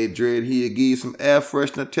holler at Dread, he'll give you some air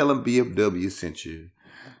freshener. Tell him BFW sent you.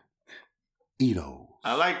 Ito.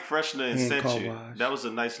 I like freshener and sent you. That was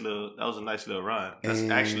a nice little rhyme. That's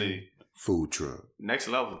actually food truck. Next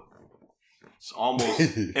level. It's almost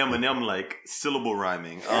Eminem like syllable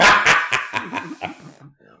rhyming.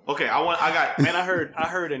 Okay, I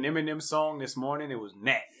heard an Eminem song this morning. It was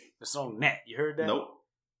Nat. The song Nat. You heard that? Nope.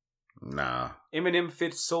 Nah. Eminem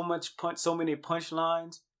fits so many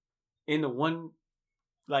punchlines in the one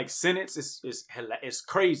like sentence. It's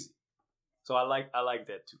crazy. So I like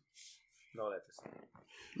that too. All that to say.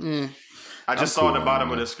 I just saw on the bottom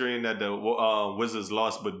of the screen that the Wizards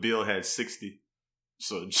lost, but Bill had 60.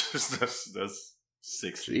 So just that's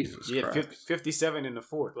 60. Jesus Christ. 57 in the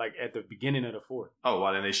fourth, like at the beginning of the fourth. Oh,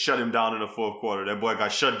 wow. Then they shut him down in the fourth quarter. That boy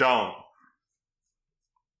got shut down.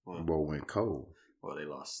 Boy went cold. Well, they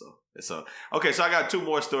lost, so okay. So I got two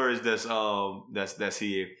more stories that's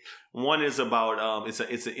here. One is about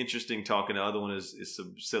it's an interesting talk, and the other one is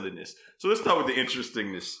some silliness. So let's start with the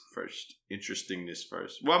interestingness first.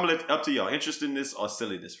 Well, I'm gonna let up to y'all. Interestingness or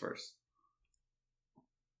silliness first?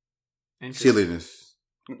 Silliness.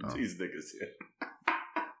 These niggas here.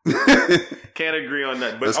 Can't agree on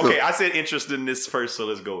that. But okay, I said interested in this first, so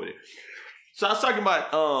let's go with it. So I was talking about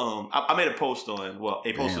I made a post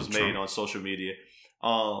was made on social media.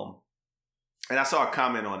 And I saw a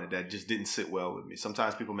comment on it that just didn't sit well with me.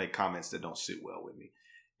 Sometimes people make comments that don't sit well with me.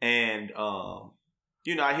 And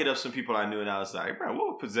I hit up some people I knew and I was like, bro, what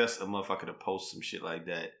would possess a motherfucker to post some shit like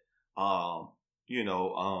that?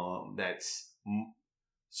 That's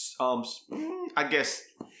I guess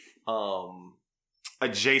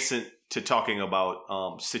adjacent to talking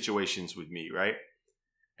about situations with me, right?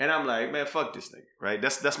 And I'm like, man, fuck this nigga, right?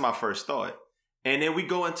 That's my first thought. And then we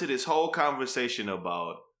go into this whole conversation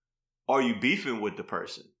about, are you beefing with the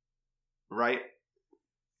person, right?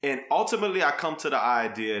 And ultimately, I come to the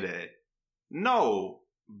idea that no,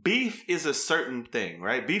 beef is a certain thing,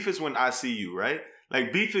 right? Beef is when I see you, right?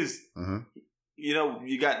 Like beef is,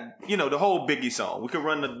 you got, the whole Biggie song. We can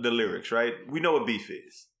run the lyrics, right? We know what beef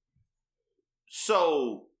is.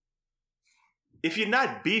 So if you're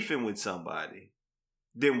not beefing with somebody,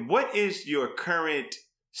 then what is your current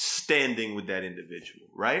standing with that individual,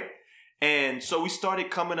 right? And so we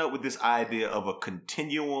started coming up with this idea of a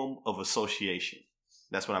continuum of association.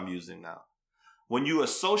 That's what I'm using now. When you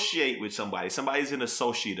associate with somebody's an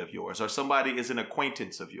associate of yours, or somebody is an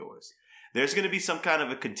acquaintance of yours, there's going to be some kind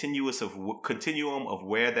of a continuum of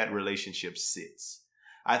where that relationship sits.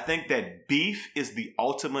 I think that beef is the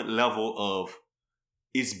ultimate level of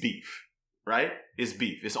it's beef, right? It's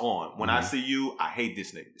beef. It's on. When I see you, I hate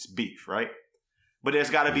this nigga. It's beef, right? But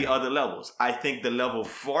there's got to be other levels. I think the level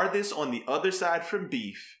farthest on the other side from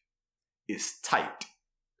beef is tight.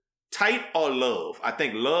 Tight or love. I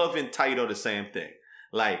think love and tight are the same thing.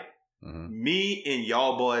 Like, me and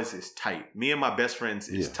y'all boys is tight. Me and my best friends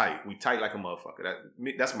is tight. We tight like a motherfucker.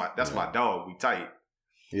 That's my dog. We tight.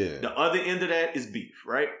 Yeah. The other end of that is beef,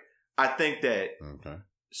 right? I think that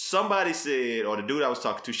somebody said, or the dude I was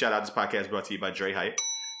talking to, shout out, this podcast brought to you by Dre Hype.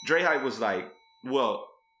 Dre Hype was like, well,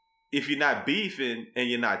 if you're not beefing and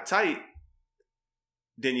you're not tight,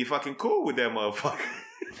 then you fucking cool with that motherfucker.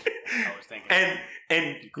 I was thinking. And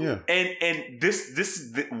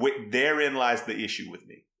therein lies the issue with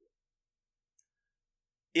me.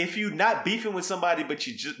 If you're not beefing with somebody, but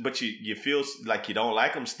you feel like you don't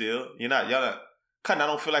like them still, y'all not, I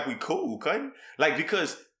don't feel like we cool, cutting. Like,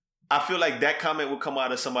 because I feel like that comment would come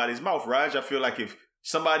out of somebody's mouth, Raj. I feel like if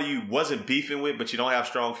somebody you wasn't beefing with, but you don't have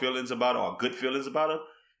strong feelings about them or good feelings about them,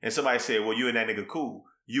 and somebody said, well, you and that nigga cool,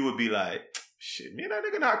 you would be like, shit, me and that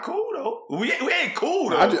nigga not cool, though. We ain't cool,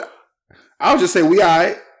 though. I'll just say we all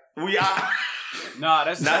right. We are. Nah,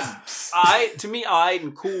 that's I. To me, all right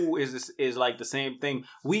and cool is like the same thing.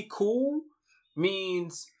 We cool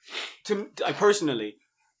means personally.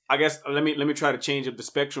 I guess let me try to change up the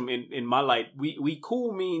spectrum in my light. We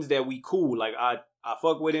cool means that we cool. Like I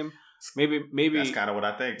fuck with him. Maybe that's kind of what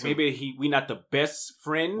I think too. Maybe we not the best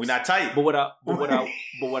friends. We not tight. But what I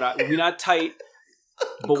we not tight.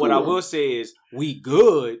 But cool. What I will say is we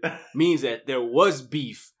good means that there was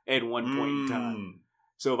beef at one point in time.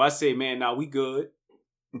 So if I say, man, now we good,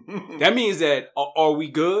 that means that are we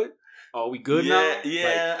good? Are we good now?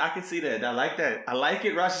 Yeah, I can see that. I like that. I like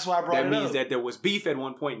it, Rush. That's why I brought it up. That means that there was beef at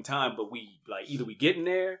one point in time, but we either we getting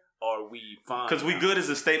there or we fine. Because we good is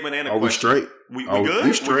a statement and a question. We straight? We good?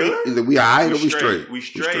 We straight? Either we all right or we straight? We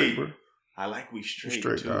straight. I like we straight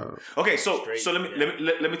too. Dog. Okay, so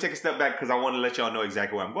let me take a step back because I want to let y'all know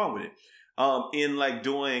exactly where I'm going with it. In like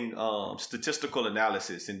doing statistical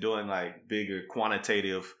analysis and doing like bigger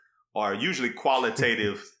quantitative or usually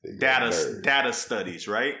qualitative data studies,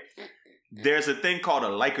 right? There's a thing called a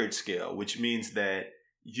Likert scale, which means that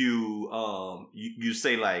you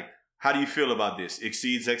say like, how do you feel about this?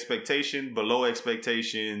 Exceeds expectation, below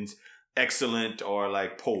expectations, excellent, or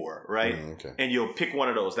like poor, right? Okay. And you'll pick one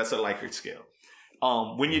of those. That's a Likert scale.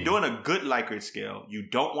 When you're doing a good Likert scale, you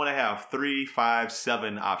don't want to have 3, 5,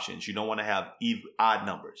 7 options. You don't want to have odd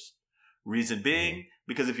numbers. Reason being,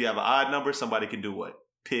 because if you have an odd number, somebody can do what?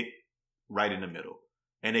 Pick right in the middle.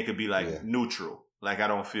 And they could be like neutral. Like, I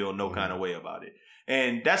don't feel no kind of way about it.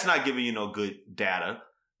 And that's not giving you no good data.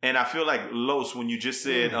 And I feel like, Los, when you just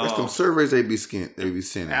said... That's some surveys they be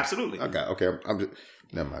sending. Absolutely. Okay. I'm just...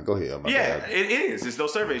 Never mind. Go ahead. It is. It's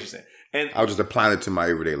those surveys you're saying. And I was just applying it to my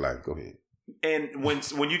everyday life. Go ahead. And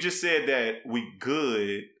when you just said that we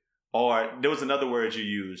good, or there was another word you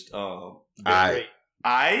used. I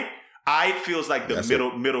feels like the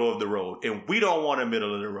middle of the road. And we don't want a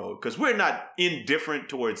middle of the road because we're not indifferent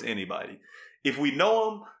towards anybody. If we know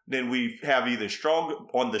them, then we have either strong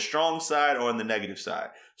on the strong side or on the negative side.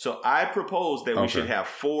 So I propose that we should have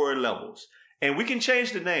 4 levels. And we can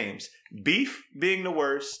change the names. Beef being the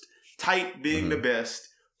worst, tight being the best,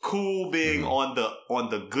 cool being on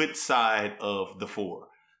the good side of the four.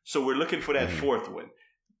 So we're looking for that fourth one.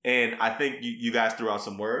 And I think you guys threw out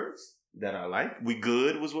some words that I like. We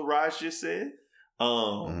good was what Raj just said. I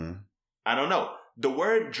don't know. The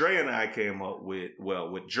word Dre and I came up with,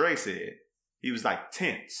 well, what Dre said, he was like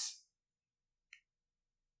tense.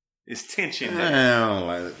 It's tension there. I don't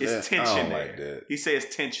like that. It's tension there. Like that. He says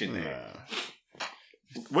tension there.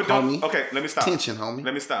 What homie? Okay, let me stop. Tension, homie.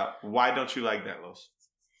 Let me stop. Why don't you like that, Los?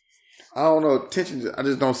 I don't know. Tension. I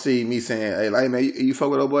just don't see me saying, "Hey, like, man, you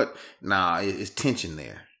fuck with her butt." Nah, it's tension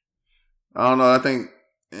there. I don't know. I think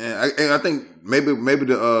maybe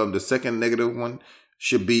the second negative one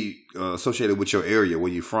should be associated with your area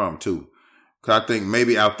where you're from too. Cause I think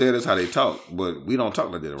maybe out there that's how they talk, but we don't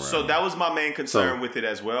talk like that around. So that was my main concern with it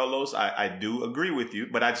as well, Los. I do agree with you,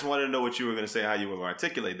 but I just wanted to know what you were going to say, how you were going to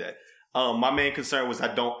articulate that. My main concern was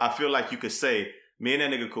I feel like you could say, me and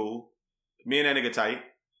that nigga cool, me and that nigga tight,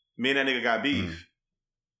 me and that nigga got beef.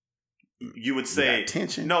 You would say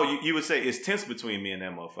tension. No, you would say it's tense between me and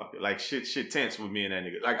that motherfucker. Like shit tense with me and that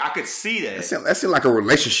nigga. Like I could see that. That seemed like a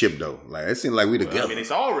relationship though. Like it seemed like we together. I mean,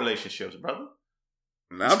 it's all relationships, brother.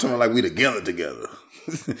 Now I'm talking like we together.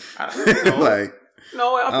 I don't know. Like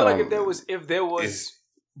no, I feel like if there was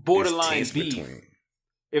borderline beef,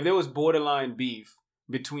 if there was borderline beef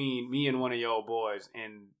between me and one of y'all boys,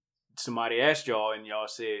 and somebody asked y'all and y'all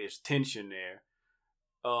said it's tension there,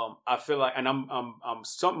 I feel like, and I'm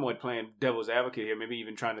somewhat playing devil's advocate here, maybe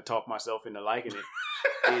even trying to talk myself into liking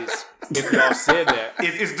it. Is if y'all said that,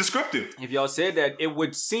 it's descriptive. If y'all said that, it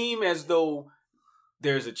would seem as though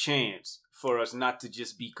there's a chance for us not to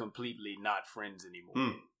just be completely not friends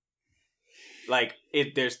anymore. Like,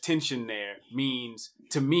 if there's tension there, means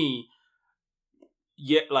to me,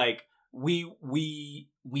 yet like we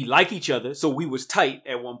like each other, so we was tight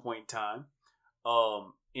at one point in time.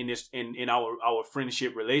 In our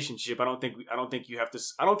friendship relationship, I don't think you have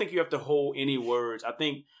to hold any words. I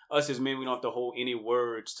think us as men, we don't have to hold any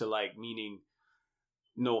words to like meaning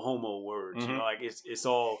no homo words. You know, like it's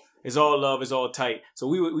all love, it's all tight. So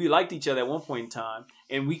we liked each other at one point in time,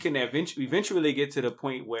 and we can eventually get to the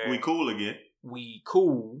point where we cool again. We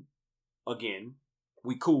cool again.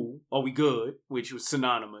 We cool or we good, which was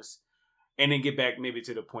synonymous, and then get back maybe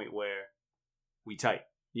to the point where we tight.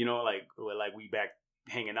 You know, like we back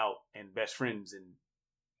hanging out and best friends and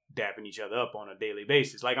dapping each other up on a daily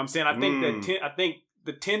basis. Like I'm saying, I think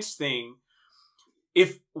the tense thing,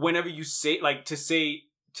 if whenever you say like to say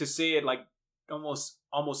it like almost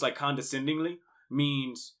like condescendingly,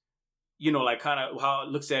 means, you know, like kind of how it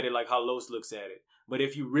looks at it, like how Los looks at it. But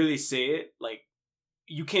if you really say it, like,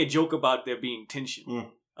 you can't joke about there being tension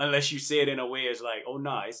unless you say it in a way as like, oh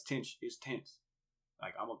nah, it's tense.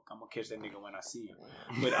 Like I'm gonna catch that nigga when I see him.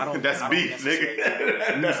 But I don't. That's beef, nigga.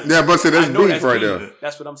 Yeah, but that's beef right there.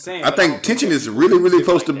 That's what I'm saying. I think tension is really, really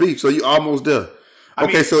close to beef. So you almost there.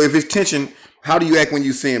 Okay, so if it's tension, how do you act when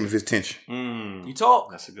you see him if it's tension? You talk.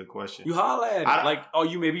 That's a good question. You holler at him. Like,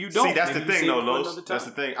 maybe you don't. See, that's the thing, though, Los. That's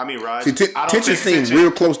the thing. I mean, Raj. See, tension seems real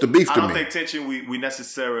close to beef to me. I don't think tension we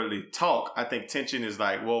necessarily talk. I think tension is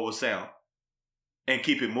like, well, we'll sound and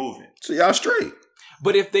keep it moving. So y'all straight.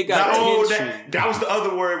 But if they got tension, that was the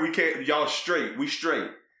other word we can't. Y'all straight. We straight.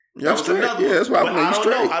 Y'all straight. Yeah, that's why I'm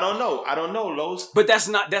straight. I don't know, Los. But that's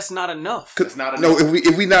not enough. That's not enough. No,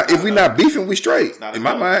 if we not beefing, we straight. In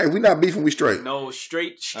my mind, if we not beefing, we straight. No,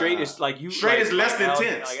 straight is like you. Straight is less than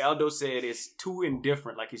tense. Like Aldo said, it's too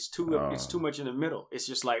indifferent. Like it's too much in the middle. It's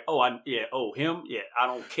just like, him, I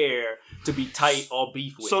don't care to be tight or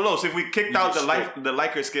beef with. So Los, if we kicked out the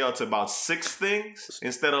Likert scale to about 6 things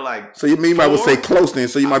instead of like, so you might would say close then.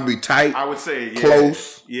 So you might be tight. I would say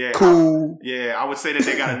close. Yeah, cool. I would say that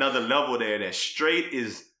they got another level there. That straight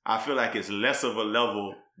is, I feel like it's less of a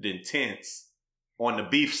level than tense on the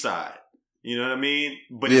beef side. You know what I mean?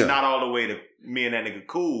 But it's not all the way to me and that nigga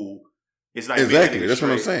cool. It's like exactly. That's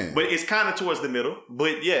what I'm saying. But it's kind of towards the middle.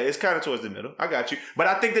 But yeah, it's kind of towards the middle. I got you. But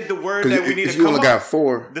I think that the word that we need to come up. You only got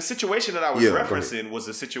 4. The situation that I was referencing was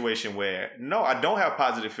a situation where no, I don't have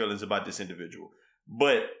positive feelings about this individual,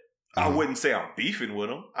 but I wouldn't say I'm beefing with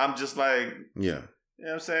him. I'm just like, you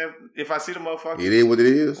know what I'm saying? If I see the motherfucker, it is what it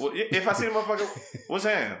is. Well, if I see the motherfucker, what's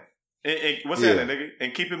happening? And what's happening, nigga?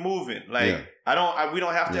 And keep it moving. Like we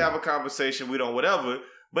don't have to have a conversation. We don't whatever.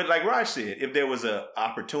 But like Raj said, if there was an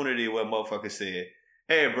opportunity where a motherfucker said,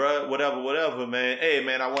 "Hey, bro, whatever, man. Hey,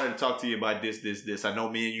 man, I wanted to talk to you about this. I know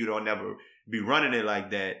me and you don't never be running it like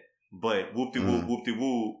that, but whoop-de-whoop.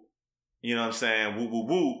 You know what I'm saying?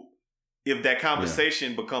 Whoop. If that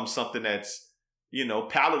conversation becomes something that's, you know,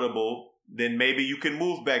 palatable, then maybe you can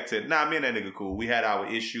move back to, me and that nigga cool. We had our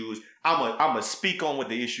issues. I'm a speak on what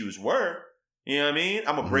the issues were, You know what I mean?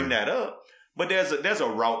 I'm gonna bring that up. But there's a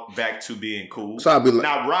route back to being cool. So I'll be like,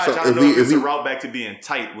 now, Raj, I don't know if it's a route back to being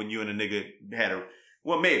tight when you and a nigga had a.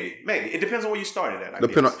 Well, maybe it depends on where you started at. It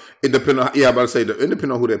depends on. Yeah, I'm about to say it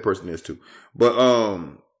depends on who that person is too. But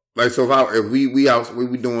like so if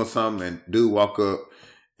we doing something and dude walk up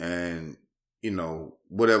and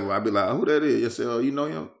whatever, I'd be like, who that is? You say, oh, you know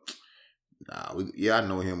him? Nah, I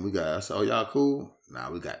know him. I said, oh, y'all cool? Nah,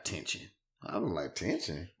 we got tension. I don't like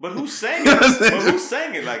tension. But who's saying it? Who's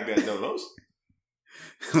saying it like that though, Los?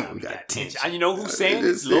 We got tension. You know who's saying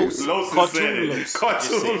it? Los.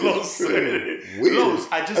 Cartoon Los said it.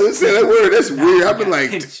 Los, I just said that word. That's weird. I've been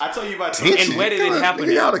like, I told you about tension. And where did it happen?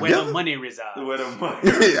 Where the money resides. Where the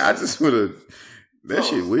money. Yeah, I just would have. That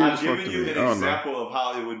shit weird. I'm giving you an example of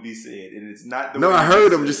how it would be said, and it's not the way. No, I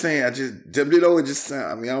heard him just saying. I just jumped it over. Just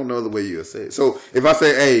sound. I mean, I don't know the way you would say it. So if I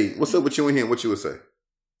say, "Hey, what's up with you and him?" What you would say?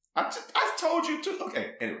 I told you to.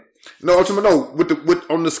 Okay. Anyway. No,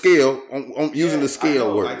 with on the scale, on using the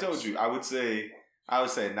scale words. I told you. I would say,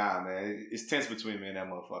 nah, man. It's tense between me and that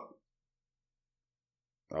motherfucker.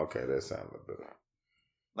 Okay, that sounds better.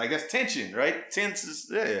 Like that's tension, right? Tense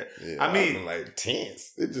is yeah. I mean, like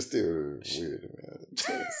tense. It just still weird, man.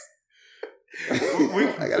 Tense.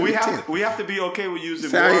 we have to be okay with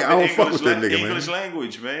using more of the English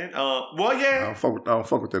language, man. Well, yeah. I don't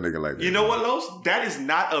fuck with that nigga like that. You know what, Los? That is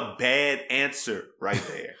not a bad answer right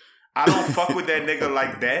there. I don't fuck with that nigga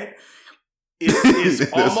like that.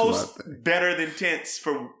 It's almost better than tense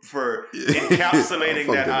for encapsulating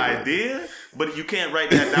that idea, but you can't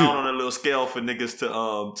write that down on a little scale for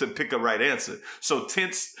niggas to pick a right answer. So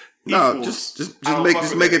tense. No, just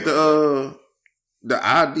make it the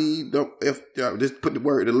ID. Just put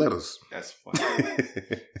the letters. That's funny.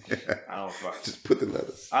 I don't fuck. Just put the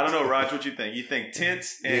letters. I don't know, Raj. What you think? You think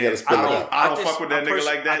tense and I don't fuck with that nigga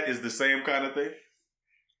like that is the same kind of thing?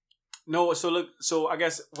 No, so I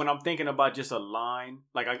guess when I'm thinking about just a line,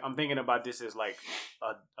 like I'm thinking about this as like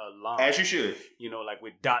a line. As you should. Like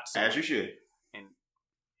with dots. As you should.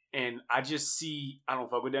 And I just see, I don't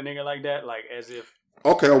fuck with that nigga like that, like as if.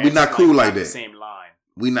 Okay, we not cool like that. The same line.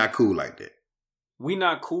 We not cool like that. We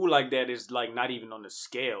not cool like that is like not even on the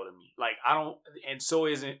scale to me. Like I don't, and so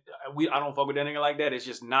isn't I don't fuck with that nigga like that. It's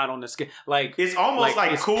just not on the scale. Like it's almost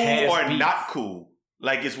like it's cool or beef. Not cool.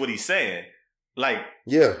 Like it's what he's saying. Like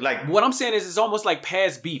yeah, like what I'm saying is it's almost like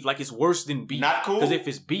past beef. Like it's worse than beef. Not cool. Because if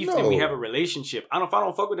it's beef, then we have a relationship. If I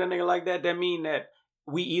don't fuck with that nigga like that, that mean that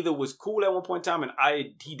we either was cool at one point in time and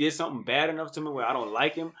he did something bad enough to me where I don't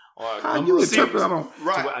like him, or how you interpret? I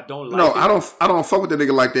don't like him. I don't fuck with that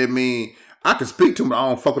nigga like that. Mean I can speak to him, but I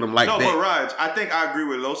don't fuck with him like that. No, but Raj, I think I agree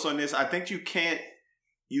with Los on this. I think you can't.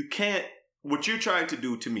 What you're trying to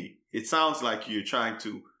do to me, it sounds like you're trying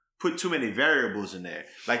to put too many variables in there.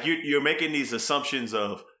 Like you're making these assumptions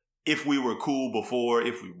of if we were cool before,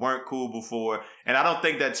 if we weren't cool before, and I don't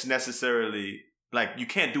think that's necessarily like you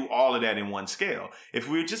can't do all of that in one scale. If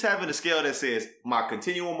we're just having a scale that says my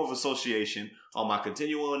continuum of association or my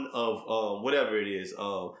continuum of whatever it is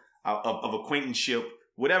of acquaintanceship,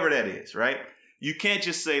 whatever that is, right? You can't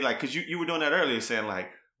just say like because you were doing that earlier, saying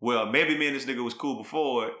like, well, maybe me and this nigga was cool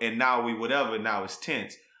before, and now we whatever, now it's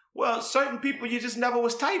tense. Well, certain people you just never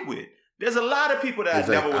was tight with. There's a lot of people that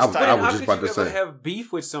never was tight. I was just about to say, have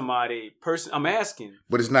beef with somebody? I'm asking,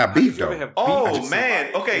 but it's not beef though. Oh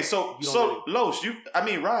man, okay, so Los,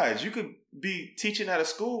 Raj, you could be teaching at a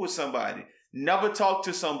school with somebody, never talk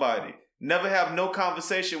to somebody, never have no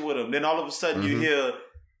conversation with them. Then all of a sudden you hear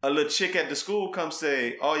a little chick at the school come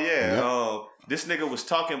say, "Oh yeah, this nigga was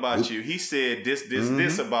talking about you. He said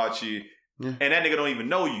this about you," and that nigga don't even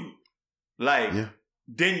know you, like. Yeah.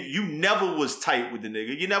 Then you never was tight with the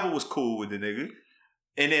nigga. You never was cool with the nigga.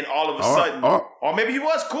 And then all of a sudden, or maybe you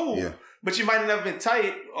was cool, but you might have never been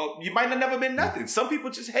tight, or you might have never been nothing. Some people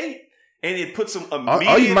just hate. And it puts them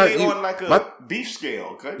immediately on like a beef scale,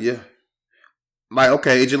 okay? Yeah. Like,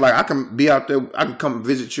 okay, it's just like I can be out there, I can come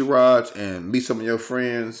visit you, Raj, and meet some of your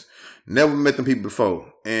friends. Never met them people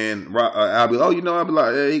before. And I'll be like, I'll be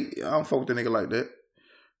like, hey, I don't fuck with that nigga like that.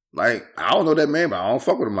 Like, I don't know that man, but I don't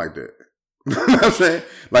fuck with him like that. You know what I'm saying?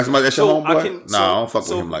 Like somebody that's your homeboy? I don't fuck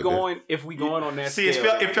with him like that. If we going on that scale,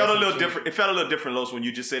 it felt a little different. It felt a little different, Los, when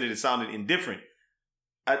you just said it sounded indifferent.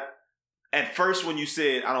 At first, when you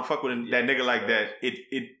said I don't fuck with that nigga like that,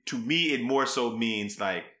 it to me it more so means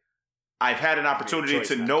like I've had an opportunity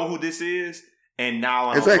to know who this is, and now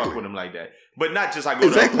I don't fuck with him like that. But not just I go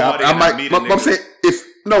to a party and I meet a nigga. I'm saying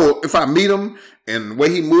if I meet him and the way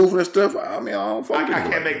he moving and stuff, I mean, I don't fuck with him. I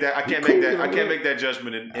can't make that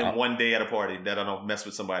judgment in one day at a party that I don't mess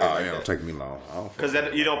with somebody. Oh, it don't take me long. Because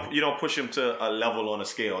you don't push them to a level on a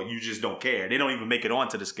scale. You just don't care. They don't even make it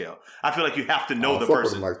onto the scale. I feel like you have to know the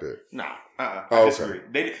person. Like that. Nah, I disagree.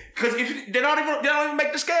 Because if they don't even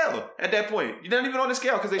make the scale at that point. You're not even on the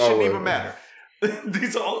scale because they shouldn't even matter.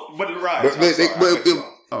 These are all, but right.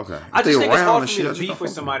 Okay. I just think it's hard for me to beef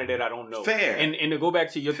with somebody that I don't know. Fair. And to go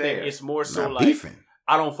back to your thing, it's more so not like beefing.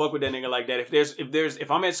 I don't fuck with that nigga like that. If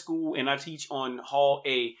I'm at school and I teach on Hall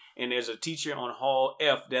A and there's a teacher on Hall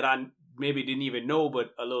F that I maybe didn't even know,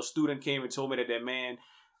 but a little student came and told me that man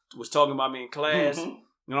was talking about me in class. I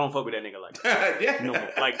don't fuck with that nigga like that. Yeah. No,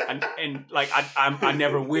 like I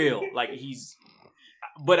never will. Like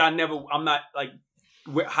I'm not like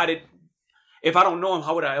if I don't know him,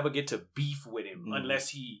 how would I ever get to beef with him unless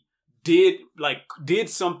he did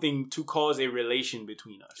something to cause a relation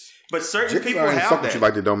between us? But certain people have fuck that. With you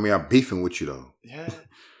like that don't mean I'm beefing with you though. Yeah.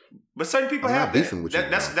 But certain people I'm have not that. beefing with you.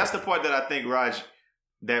 That's the part that I think, Raj,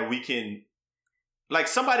 that we can, like,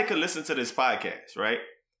 somebody could listen to this podcast, right?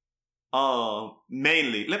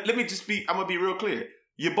 Mainly, let me just I'm gonna be real clear.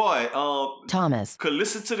 Your boy, Thomas, could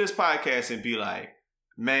listen to this podcast and be like,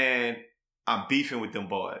 man, I'm beefing with them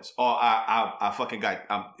boys, or I fucking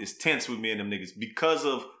it's tense with me and them niggas because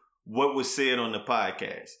of what was said on the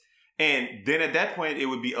podcast. And then at that point, it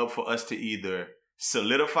would be up for us to either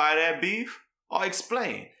solidify that beef or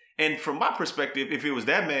explain. And from my perspective, if it was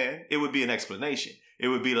that man, it would be an explanation. It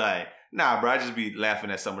would be like, nah, bro, I just be laughing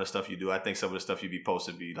at some of the stuff you do. I think some of the stuff you be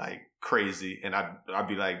posting be like crazy. And I'd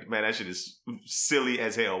be like, man, that shit is silly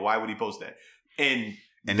as hell. Why would he post that? And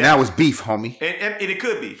now it's beef, homie. And it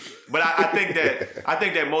could be. But I think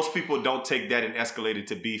that most people don't take that and escalate it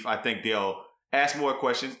to beef. I think they'll ask more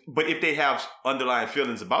questions. But if they have underlying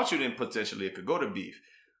feelings about you, then potentially it could go to beef.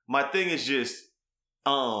 My thing is just,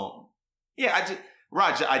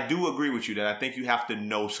 Roger, I do agree with you that I think you have to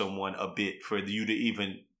know someone a bit for you to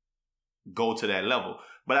even go to that level.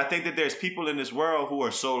 But I think that there's people in this world who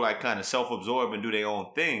are so like kind of self-absorbed and do their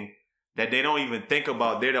own thing that they don't even think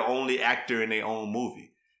about they're the only actor in their own movie.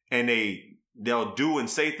 And they'll do and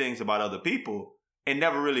say things about other people and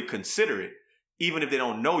never really consider it. Even if they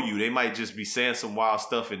don't know you, they might just be saying some wild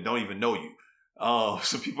stuff and don't even know you.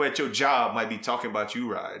 So people at your job might be talking about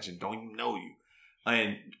you, Raj, and don't even know you.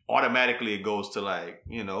 And automatically it goes to like,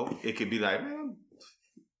 it could be like, man,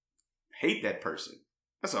 hate that person.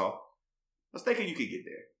 That's all. I was thinking you could get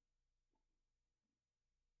there.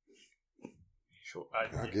 Sure.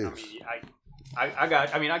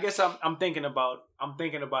 I guess I'm thinking about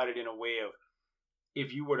it in a way of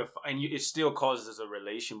if you were to, it still causes a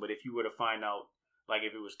relation, but if you were to find out, like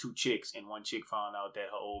if it was two chicks and one chick found out that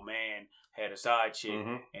her old man had a side chick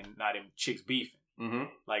and not them chicks beefing,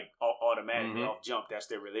 like automatically off jump, that's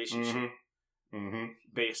their relationship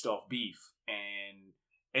based off beef. And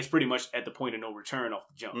it's pretty much at the point of no return off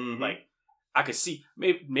the jump. Like I could see,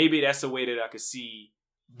 maybe that's the way that I could see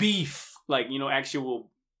beef, like,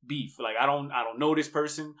 actual beef. Like I don't know this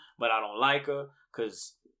person, but I don't like her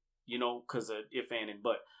because of if and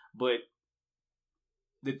but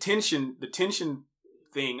the tension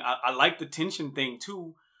thing, I like the tension thing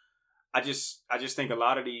too. I just think a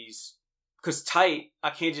lot of these, because tight, I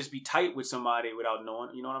can't just be tight with somebody without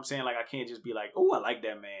knowing, you know what I'm saying? Like I can't just be like, oh, I like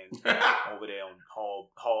that man over there on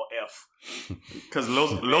Hall F. Because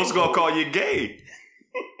Los gonna call you gay.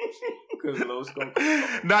 Because Los gonna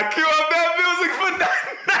now cue up that music for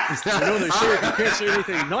I know they say if you can't say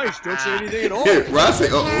anything nice, don't say anything at all. Yeah, Ross say,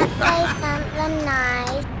 Say something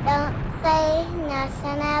nice, don't say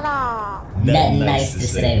nothing at all. Nothing nice to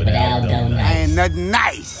say, but Aldo nice. Ain't nothing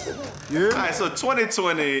nice. Yeah. All right, so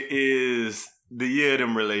 2020 is the year of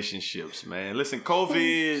them relationships, man. Listen,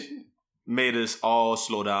 COVID made us all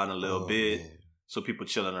slow down a little bit. Man. So people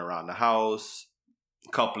chilling around the house,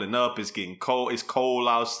 coupling up. It's getting cold. It's cold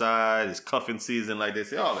outside. It's cuffing season, like they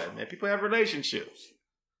say. All that, man. People have relationships.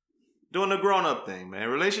 Doing the grown-up thing, man.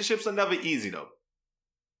 Relationships are never easy, though.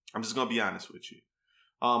 I'm just going to be honest with you.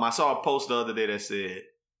 I saw a post the other day that said,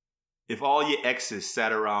 if all your exes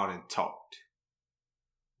sat around and talked,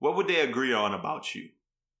 what would they agree on about you?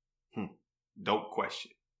 Dope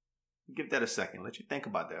question. Give that a second. Let you think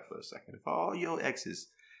about that for a second. If all your exes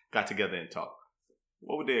got together and talked,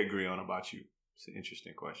 what would they agree on about you? It's an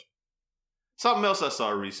interesting question. Something else I saw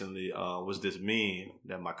recently was this meme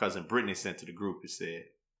that my cousin Brittany sent to the group. It said,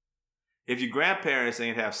 if your grandparents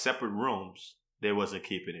ain't have separate rooms, they wasn't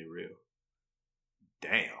keeping it real.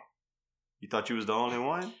 Damn. You thought you was the only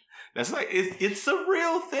one? That's like, it's a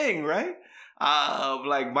real thing, right?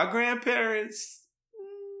 Like my grandparents,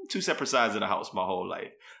 two separate sides of the house my whole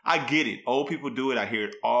life. I get it. Old people do it. I hear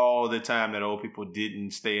it all the time that old people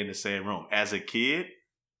didn't stay in the same room. As a kid,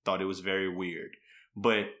 thought it was very weird.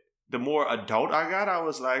 But the more adult I got, I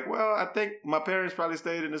was like, well, I think my parents probably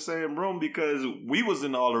stayed in the same room because we was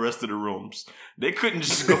in all the rest of the rooms. They couldn't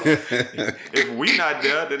just go. If we not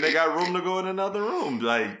there, then they got room to go in another room.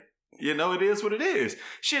 Like, you know, it is what it is.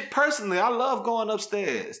 Shit, personally, I love going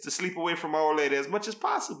upstairs to sleep away from my old lady as much as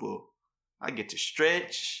possible. I get to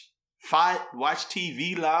stretch, fight, watch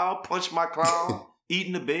TV loud, punch my clown, eat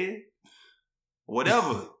in the bed,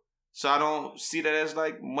 whatever. So I don't see that as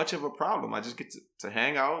like much of a problem. I just get to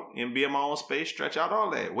hang out and be in my own space, stretch out, all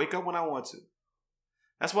that. Wake up when I want to.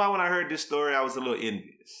 That's why when I heard this story, I was a little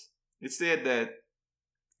envious. It said that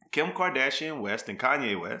Kim Kardashian West and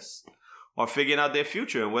Kanye West are figuring out their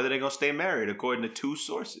future and whether they're going to stay married, according to two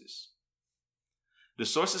sources. The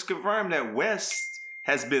sources confirm that West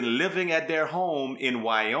has been living at their home in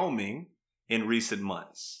Wyoming in recent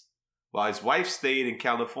months, while his wife stayed in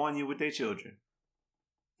California with their children.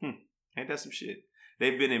 Ain't that some shit?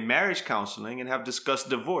 They've been in marriage counseling and have discussed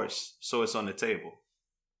divorce, so it's on the table.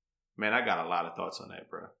 Man, I got a lot of thoughts on that,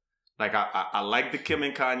 bro. Like, I like the Kim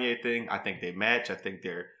and Kanye thing. I think they match. I think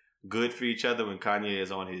they're good for each other when Kanye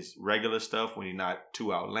is on his regular stuff, when he's not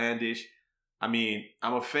too outlandish. I mean,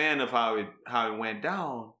 I'm a fan of how it went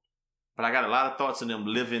down, but I got a lot of thoughts on them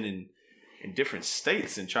living in different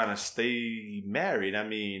states and trying to stay married. I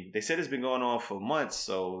mean, they said it's been going on for months,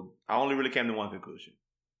 so I only really came to one conclusion.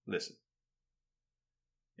 Listen,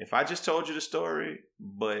 if I just told you the story,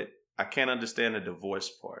 but I can't understand the divorce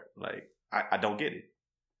part, like, I don't get it.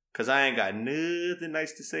 Because I ain't got nothing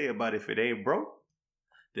nice to say about it. If it ain't broke,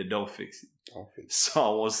 then don't fix it. So I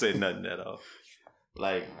won't say nothing at all.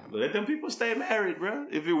 Like, let them people stay married, bro.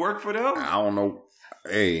 If it worked for them. I don't know.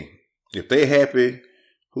 Hey, if they happy,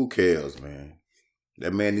 who cares, man?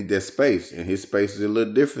 That man need that space, and his space is a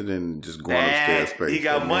little different than just going upstairs space. He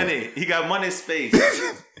got money. He got money space.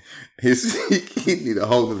 He need a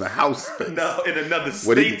whole other house space. No, in another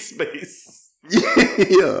state space.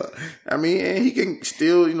 Yeah. I mean, and he can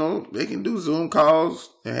still, you know, they can do Zoom calls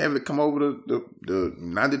and have it come over the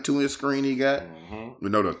 92-inch screen he got. Mm-hmm. You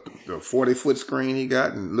know, the 40-foot screen he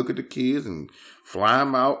got, and look at the kids and fly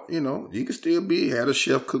them out. You know, you can still had a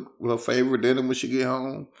chef cook her favorite dinner when she get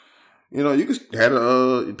home. You know, you can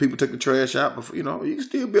have people take the trash out before, you know, you can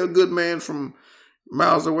still be a good man from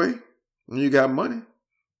miles away when you got money.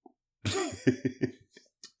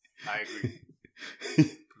 I agree.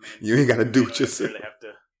 You ain't got to do it yourself. Really have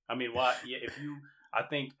to. I mean, why? Yeah, I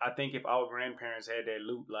think if our grandparents had that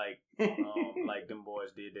loot like them boys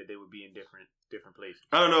did, that they would be in different places.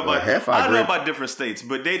 I don't know about different states,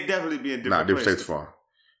 but they'd definitely be in different places. States far.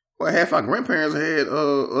 Well, half our grandparents had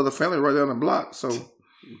other family right down the block, so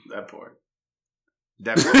that part.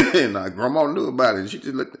 And grandma knew about it. She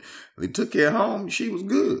just they took care of home. She was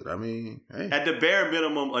good. I mean, hey. At the bare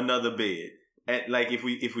minimum, another bed. Like if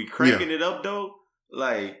we cranking it up though,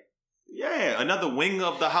 like another wing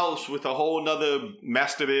of the house with a whole nother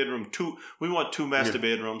master bedroom. We want two master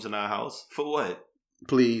bedrooms in our house. For what?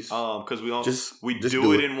 Please. Because we just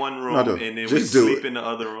do it in one room and then we sleep in the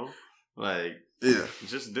other room. Like,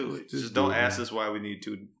 just do it. Just don't ask us why we need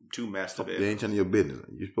two master bedrooms. They ain't none of your business.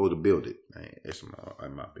 You're supposed to build it. That's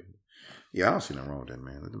my business. Yeah, I don't see nothing wrong with that,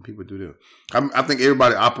 man. Let them people do that. I think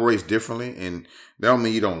everybody operates differently, and that don't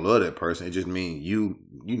mean you don't love that person. It just means you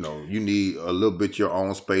need a little bit your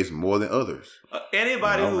own space more than others.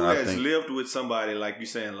 Anybody who has lived with somebody, like you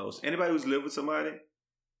saying, Los, anybody who's lived with somebody,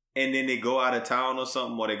 and then they go out of town or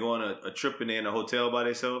something, or they go on a trip and they're in a hotel by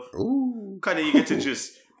themselves, kind of you get to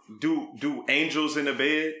just do angels in the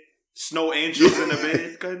bed, snow angels in the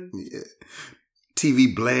bed, couldn't? Yeah.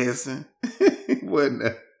 TV blasting, wasn't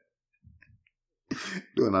that?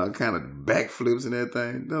 Doing all kind of backflips and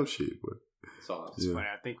everything. No shit, but it's funny.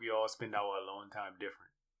 I think we all spend our alone time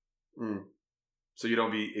different. So you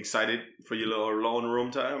don't be excited for your little alone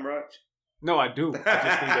room time, Raj? No, I do. I just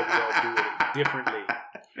think that we all do it differently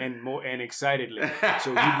and more and excitedly. So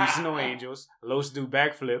you be snow angels, Los do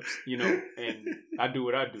backflips, you know, and I do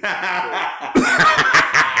what I do.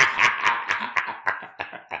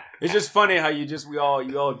 It's just funny how we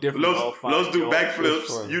all different. Los do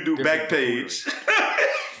backflips, you do back page.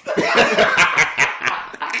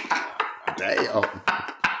 Damn.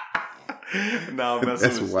 No, I'm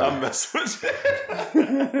messing with you.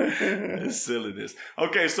 It's silliness.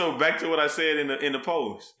 Okay, so back to what I said in the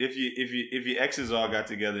post. If your exes all got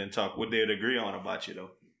together and talked, what they'd agree on about you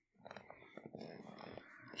though?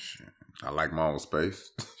 I like my own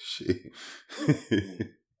space. Shit.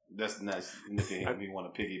 That's nice. Me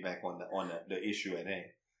want to piggyback on the issue at hand.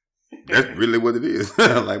 That's really what it is.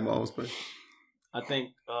 Like my own space. I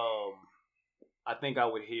think I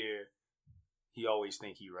would hear he always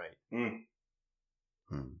think he right.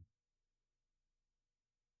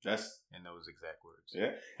 That's in those exact words.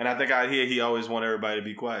 Yeah. And I think I hear he always want everybody to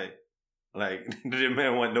be quiet. Like the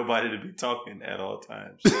man want nobody to be talking at all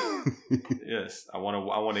times. Yes. I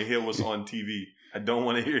want to hear what's on TV. I don't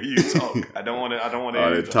want to hear you talk. I don't want to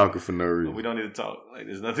hear you talking for no reason. We don't need to talk. Like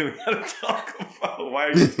there's nothing we gotta talk about. Why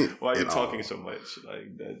are you talking so much?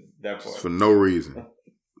 Like that part. For no reason.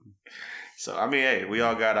 So I mean, hey, we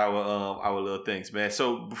all got our little things, man.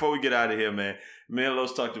 So before we get out of here, man, me and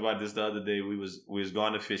Los talked about this the other day. We was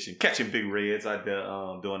going to fishing, catching big reds out there,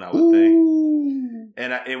 doing our thing.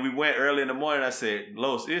 And we went early in the morning. I said,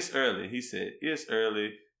 Los, it's early. He said, it's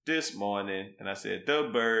early this morning. And I said, the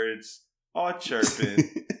birds are chirping.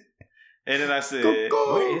 And then I said,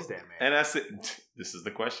 where is that, man? And I said, this is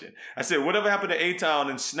the question. I said, whatever happened to A-Town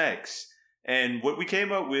and snacks? And what we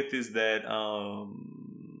came up with is that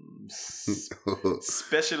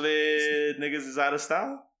special ed niggas is out of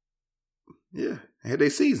style. Yeah, had their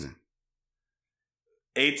season.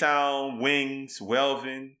 A-Town, Wings,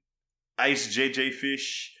 Welvin, Ice JJ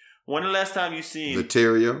Fish. When the last time you seen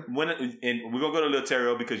Laterio? And we're gonna go to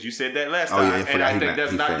Laterio because you said that last time, and I think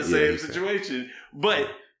that's not the same situation. But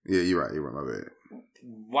yeah, you're right. My bad.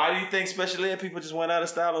 Why do you think special ed people just went out of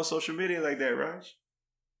style on social media like that, Raj?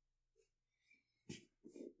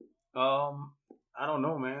 I don't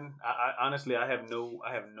know, man. I honestly, I have no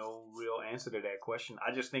real answer to that question.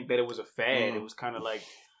 I just think that it was a fad. It was kind of like,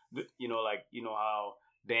 how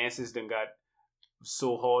dances then got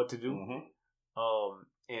so hard to do.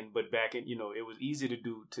 But back in, it was easy to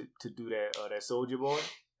do that Soldier Boy.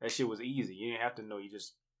 That shit was easy. You didn't have to know. You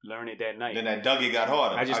just learn it that night. Then that Dougie got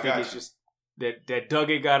harder. I just think it's just that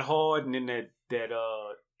Dougie got hard, and then that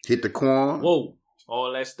hit the Quan. Whoa.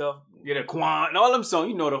 All that stuff, the Quan, all them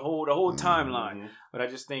songs, the whole timeline. But I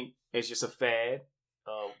just think it's just a fad.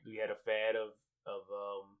 We had a fad of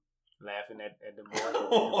laughing at the boys.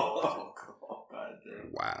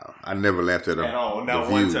 Wow, I never laughed at them at all. Not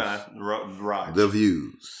one time. Right. The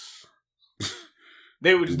Views.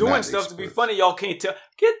 They were just doing stuff to be funny. Y'all can't tell.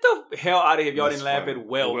 Get the hell out of here! If y'all didn't laugh at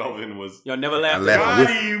Welvin. Y'all never laughed at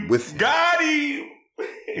Welvin. Got him.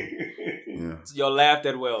 Yeah. Y'all laughed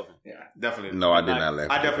at Welvin. Yeah, definitely. No, I did not laugh.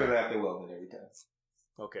 I definitely laughed at Welvin every time.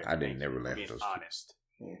 Okay, I didn't never laugh at those. Honest.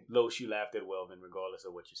 Los, you laughed at Welvin regardless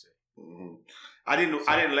of what you say. I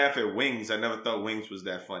didn't laugh at Wings. I never thought Wings was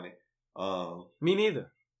that funny. Me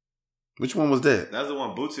neither. Which one was that? That's the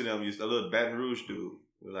one Bootsy them used. A little Baton Rouge dude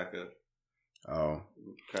with like a. Oh,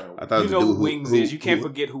 I thought who Wings is. You can't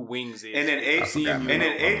forget who Wings is. And then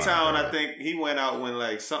A-Town, I think he went out when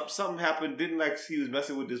like something happened. Didn't he was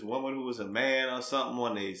messing with this woman who was a man or something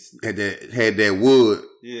when they had that wood.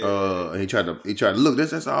 Yeah. He tried to look.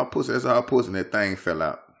 That's all pussy. That's all pussy. And that thing fell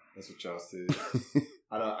out. That's what y'all said.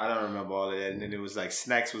 I don't remember all of that. And then it was like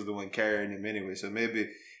Snacks was the one carrying him anyway. So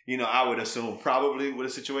maybe I would assume probably with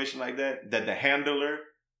a situation like that the handler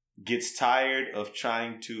gets tired of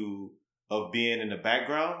of being in the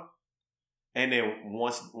background, and then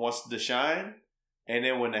wants to shine, and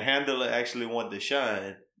then when the handler actually wants to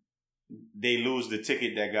shine, they lose the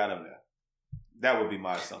ticket that got them there. That would be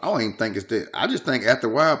my assumption. I don't even think it's that. I just think after a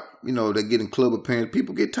while, they get in club appearance.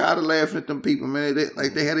 People get tired of laughing at them people, man.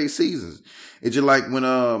 They had their seasons. It's just like when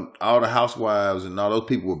all the housewives and all those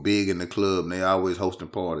people were big in the club, and they always hosting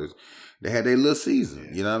parties. They had their little season.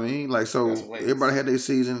 Yeah. You know what I mean? Like everybody had their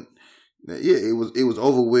season. Yeah, it was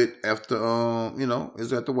over with after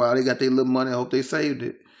it's after a while they got their little money. I hope they saved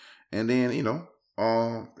it, and then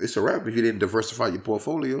it's a wrap if you didn't diversify your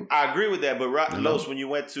portfolio. I agree with that, but Los, when you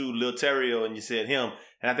went to Lil Terrio and you said him,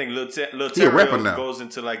 and I think Lil Terrio goes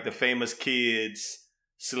into like the famous kids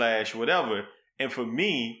 / whatever, and for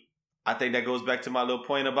me, I think that goes back to my little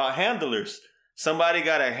point about handlers. Somebody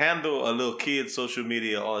got to handle a little kid's social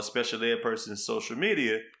media or a special ed person's social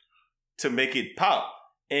media to make it pop,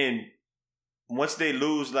 and once they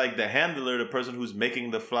lose like the handler, the person who's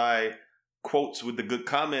making the fly quotes with the good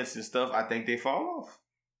comments and stuff, I think they fall off.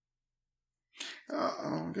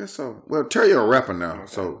 I guess so. Well, Terrio a rapper now, okay.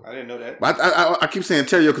 So I didn't know that. I keep saying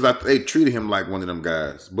Terrio because they treated him like one of them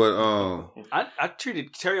guys. But I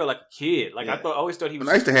treated Terrio like a kid. Like I always thought he was.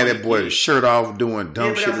 I used to have that boy shirt off doing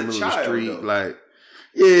dumb shit in the middle of the street. Though. Like,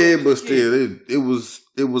 yeah, but still, it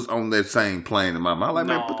was on that same plane in my mind. Like,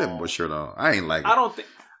 man, put that boy shirt on. I ain't like it.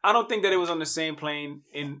 I don't think that it was on the same plane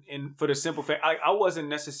in for the simple fact I wasn't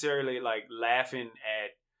necessarily like laughing at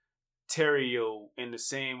Terrio in the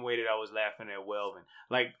same way that I was laughing at Welvin.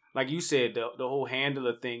 Like you said, the whole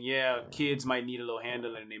handler thing. Yeah, kids might need a little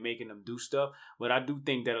handler and they're making them do stuff. But I do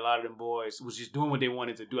think that a lot of them boys was just doing what they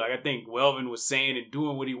wanted to do. Like I think Welvin was saying and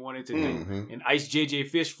doing what he wanted to do, and Ice JJ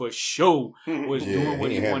Fish for sure was doing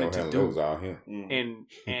what he wanted to do.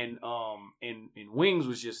 And Wings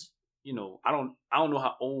was just. You know, I don't know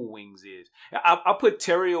how old Wings is. I put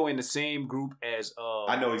Terrio in the same group as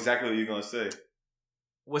I know exactly what you're gonna say.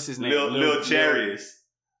 What's his name? Lil Jarius.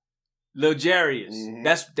 Lil Jarius. Mm-hmm.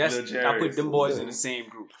 That's Lil Jarius. I put them boys in the same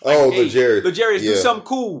group. Like, Lil Jarius. Lil Jarius do something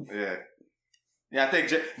cool. Yeah. Yeah, I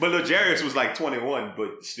think but Lil Jarius was like 21,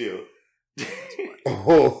 but still.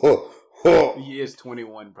 He is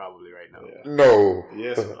 21 probably right now. Yeah. No.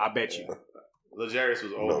 Yes. I bet you. Lil Jarius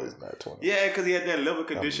was old. No, he's not 20. Yeah, because he had that liver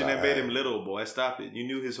condition that made him little, boy. Stop it. You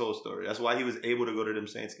knew his whole story. That's why he was able to go to them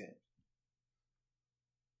Saints games.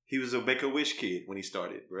 He was a Make-A-Wish kid when he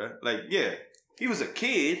started, bruh. Like, yeah, he was a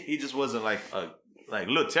kid. He just wasn't like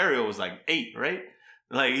Lil Terrio was like 8, right?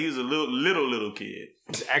 Like, he was a little kid.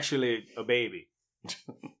 He's actually a baby.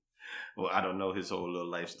 Well, I don't know his whole little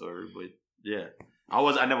life story, but yeah.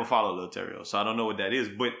 I never followed Lil Terrio, so I don't know what that is,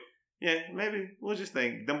 but yeah, maybe we'll just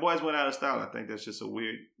think them boys went out of style. I think that's just a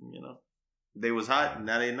weird, they was hot,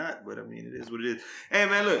 now they not. But I mean, it is what it is. Hey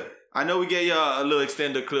man, look, I know we gave y'all a little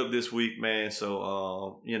extended clip this week, man.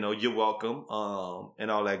 So you're welcome, and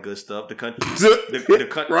all that good stuff. The country,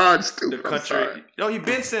 the country. Yo, you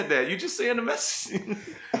been said that. You just saying the message,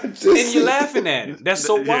 and you're laughing at it. That's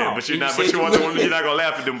so wild. Yeah, but you're not. But you're not gonna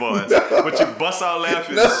laugh at them boys. But you bust out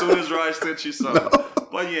laughing as soon as Raj sent you something.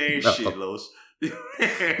 But you ain't shit, Los.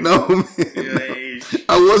 No, man.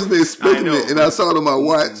 I wasn't expecting it, and I saw it on my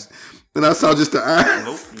watch, and I saw just the eyes.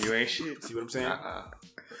 Nope, you ain't shit. See what I'm saying?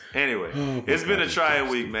 Anyway, it's been a trying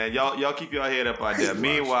week, man. Y'all keep your head up out there.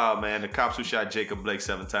 Meanwhile, man, the cops who shot Jacob Blake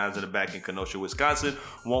 7 times in the back in Kenosha, Wisconsin,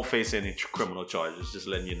 won't face any criminal charges. Just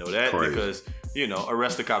letting you know that. Crazy. Because,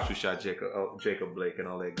 arrest the cops who shot Jacob Blake and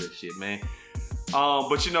all that good shit, man.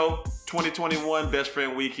 But 2021 Best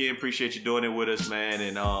Friend Weekend. Appreciate you doing it with us, man.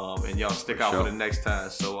 And y'all stick out for the next time.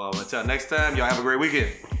 So until next time, y'all have a great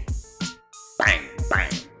weekend. Bang,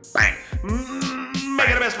 bang, bang. Make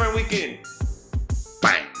it a Best Friend Weekend.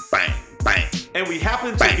 Bang, bang, bang. And we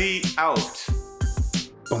happen to be out.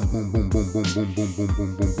 Boom, boom, boom, boom, boom, boom, boom, boom,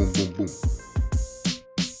 boom, boom, boom, boom, boom.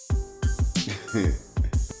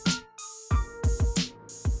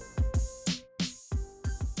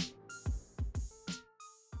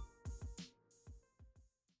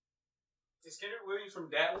 Is Kendrick Williams from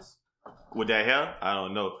Dallas? With that hair? I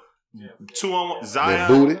don't know. Yeah. 2-on-1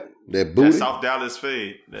 Zion. That booty. That South Dallas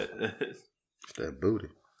fade. That booty.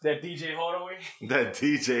 That DJ Hardaway? That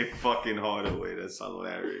DJ fucking Hardaway. That's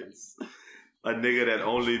hilarious. A nigga that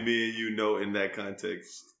only me and you know in that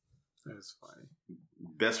context. That's funny.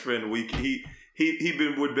 Best Friend Week. He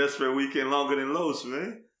been with Best Friend Weekend longer than Los,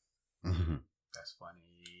 man. That's funny.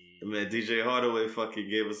 Man, DJ Hardaway fucking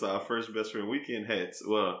gave us our first Best Friend Weekend hats.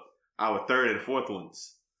 Well, our third and fourth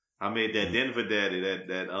ones. I made that Denver Daddy. That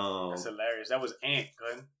That's hilarious. That was Ant,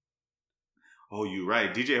 cousin. Oh, you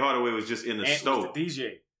right. DJ Hardaway was just in the Ant stove. was the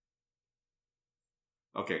DJ.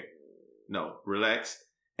 Okay. No, relax.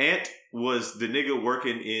 Ant was the nigga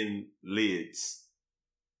working in lids.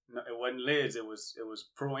 No, it wasn't lids. It was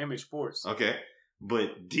Pro Image Sports. Okay.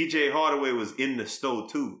 But DJ Hardaway was in the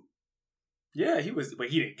stove too. Yeah, he was, but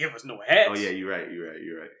he didn't give us no hats. Oh yeah, you're right.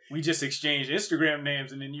 We just exchanged Instagram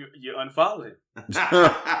names and then you unfollowed him.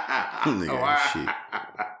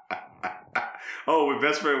 Oh, with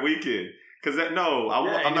Best Friend Weekend. Cause I'm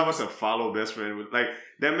not about to follow Best Friend. Like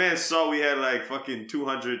that man saw we had like fucking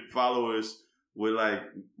 200 followers with like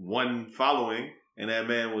 1 following, and that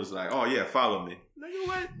man was like, "Oh yeah, follow me." Nigga,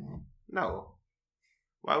 what? No.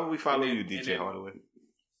 Why would we follow you, DJ Hardaway?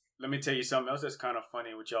 Let me tell you something else that's kind of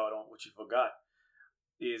funny. What you forgot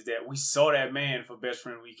is that we saw that man for Best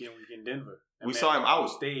Friend Weekend in Denver. We saw him out on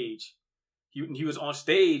stage. He was on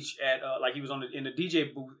stage at like he was in the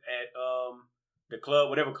DJ booth at the club,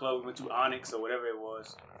 whatever club we went to, Onyx or whatever it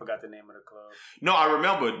was. I forgot the name of the club. No, I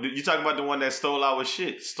remember. You talking about the one that stole our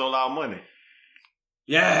shit, stole our money.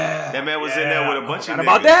 Yeah. That man was in there with a bunch of niggas.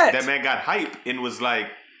 About that. That man got hype and was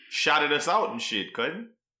like, shouted us out and shit, couldn't?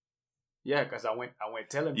 Yeah, because I went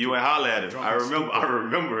telling you went holler at him. I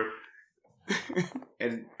remember.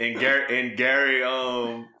 and Gary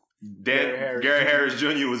Harris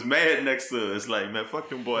Jr. was mad next to us. Like, man, fuck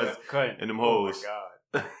them boys and them hoes. Oh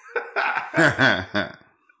my God.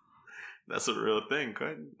 That's a real thing,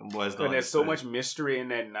 Cutting. Them boys don't. And there's so much mystery in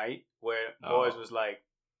that night where boys was like,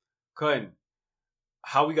 Cutting,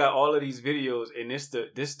 how we got all of these videos and this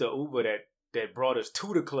the Uber that brought us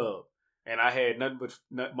to the club. And I had nothing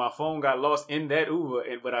but my phone got lost in that Uber,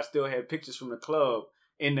 but I still had pictures from the club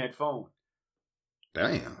in that phone.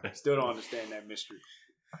 Damn. Still don't understand that mystery.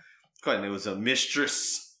 Quite, it was a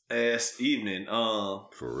mistress ass evening. For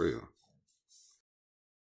real.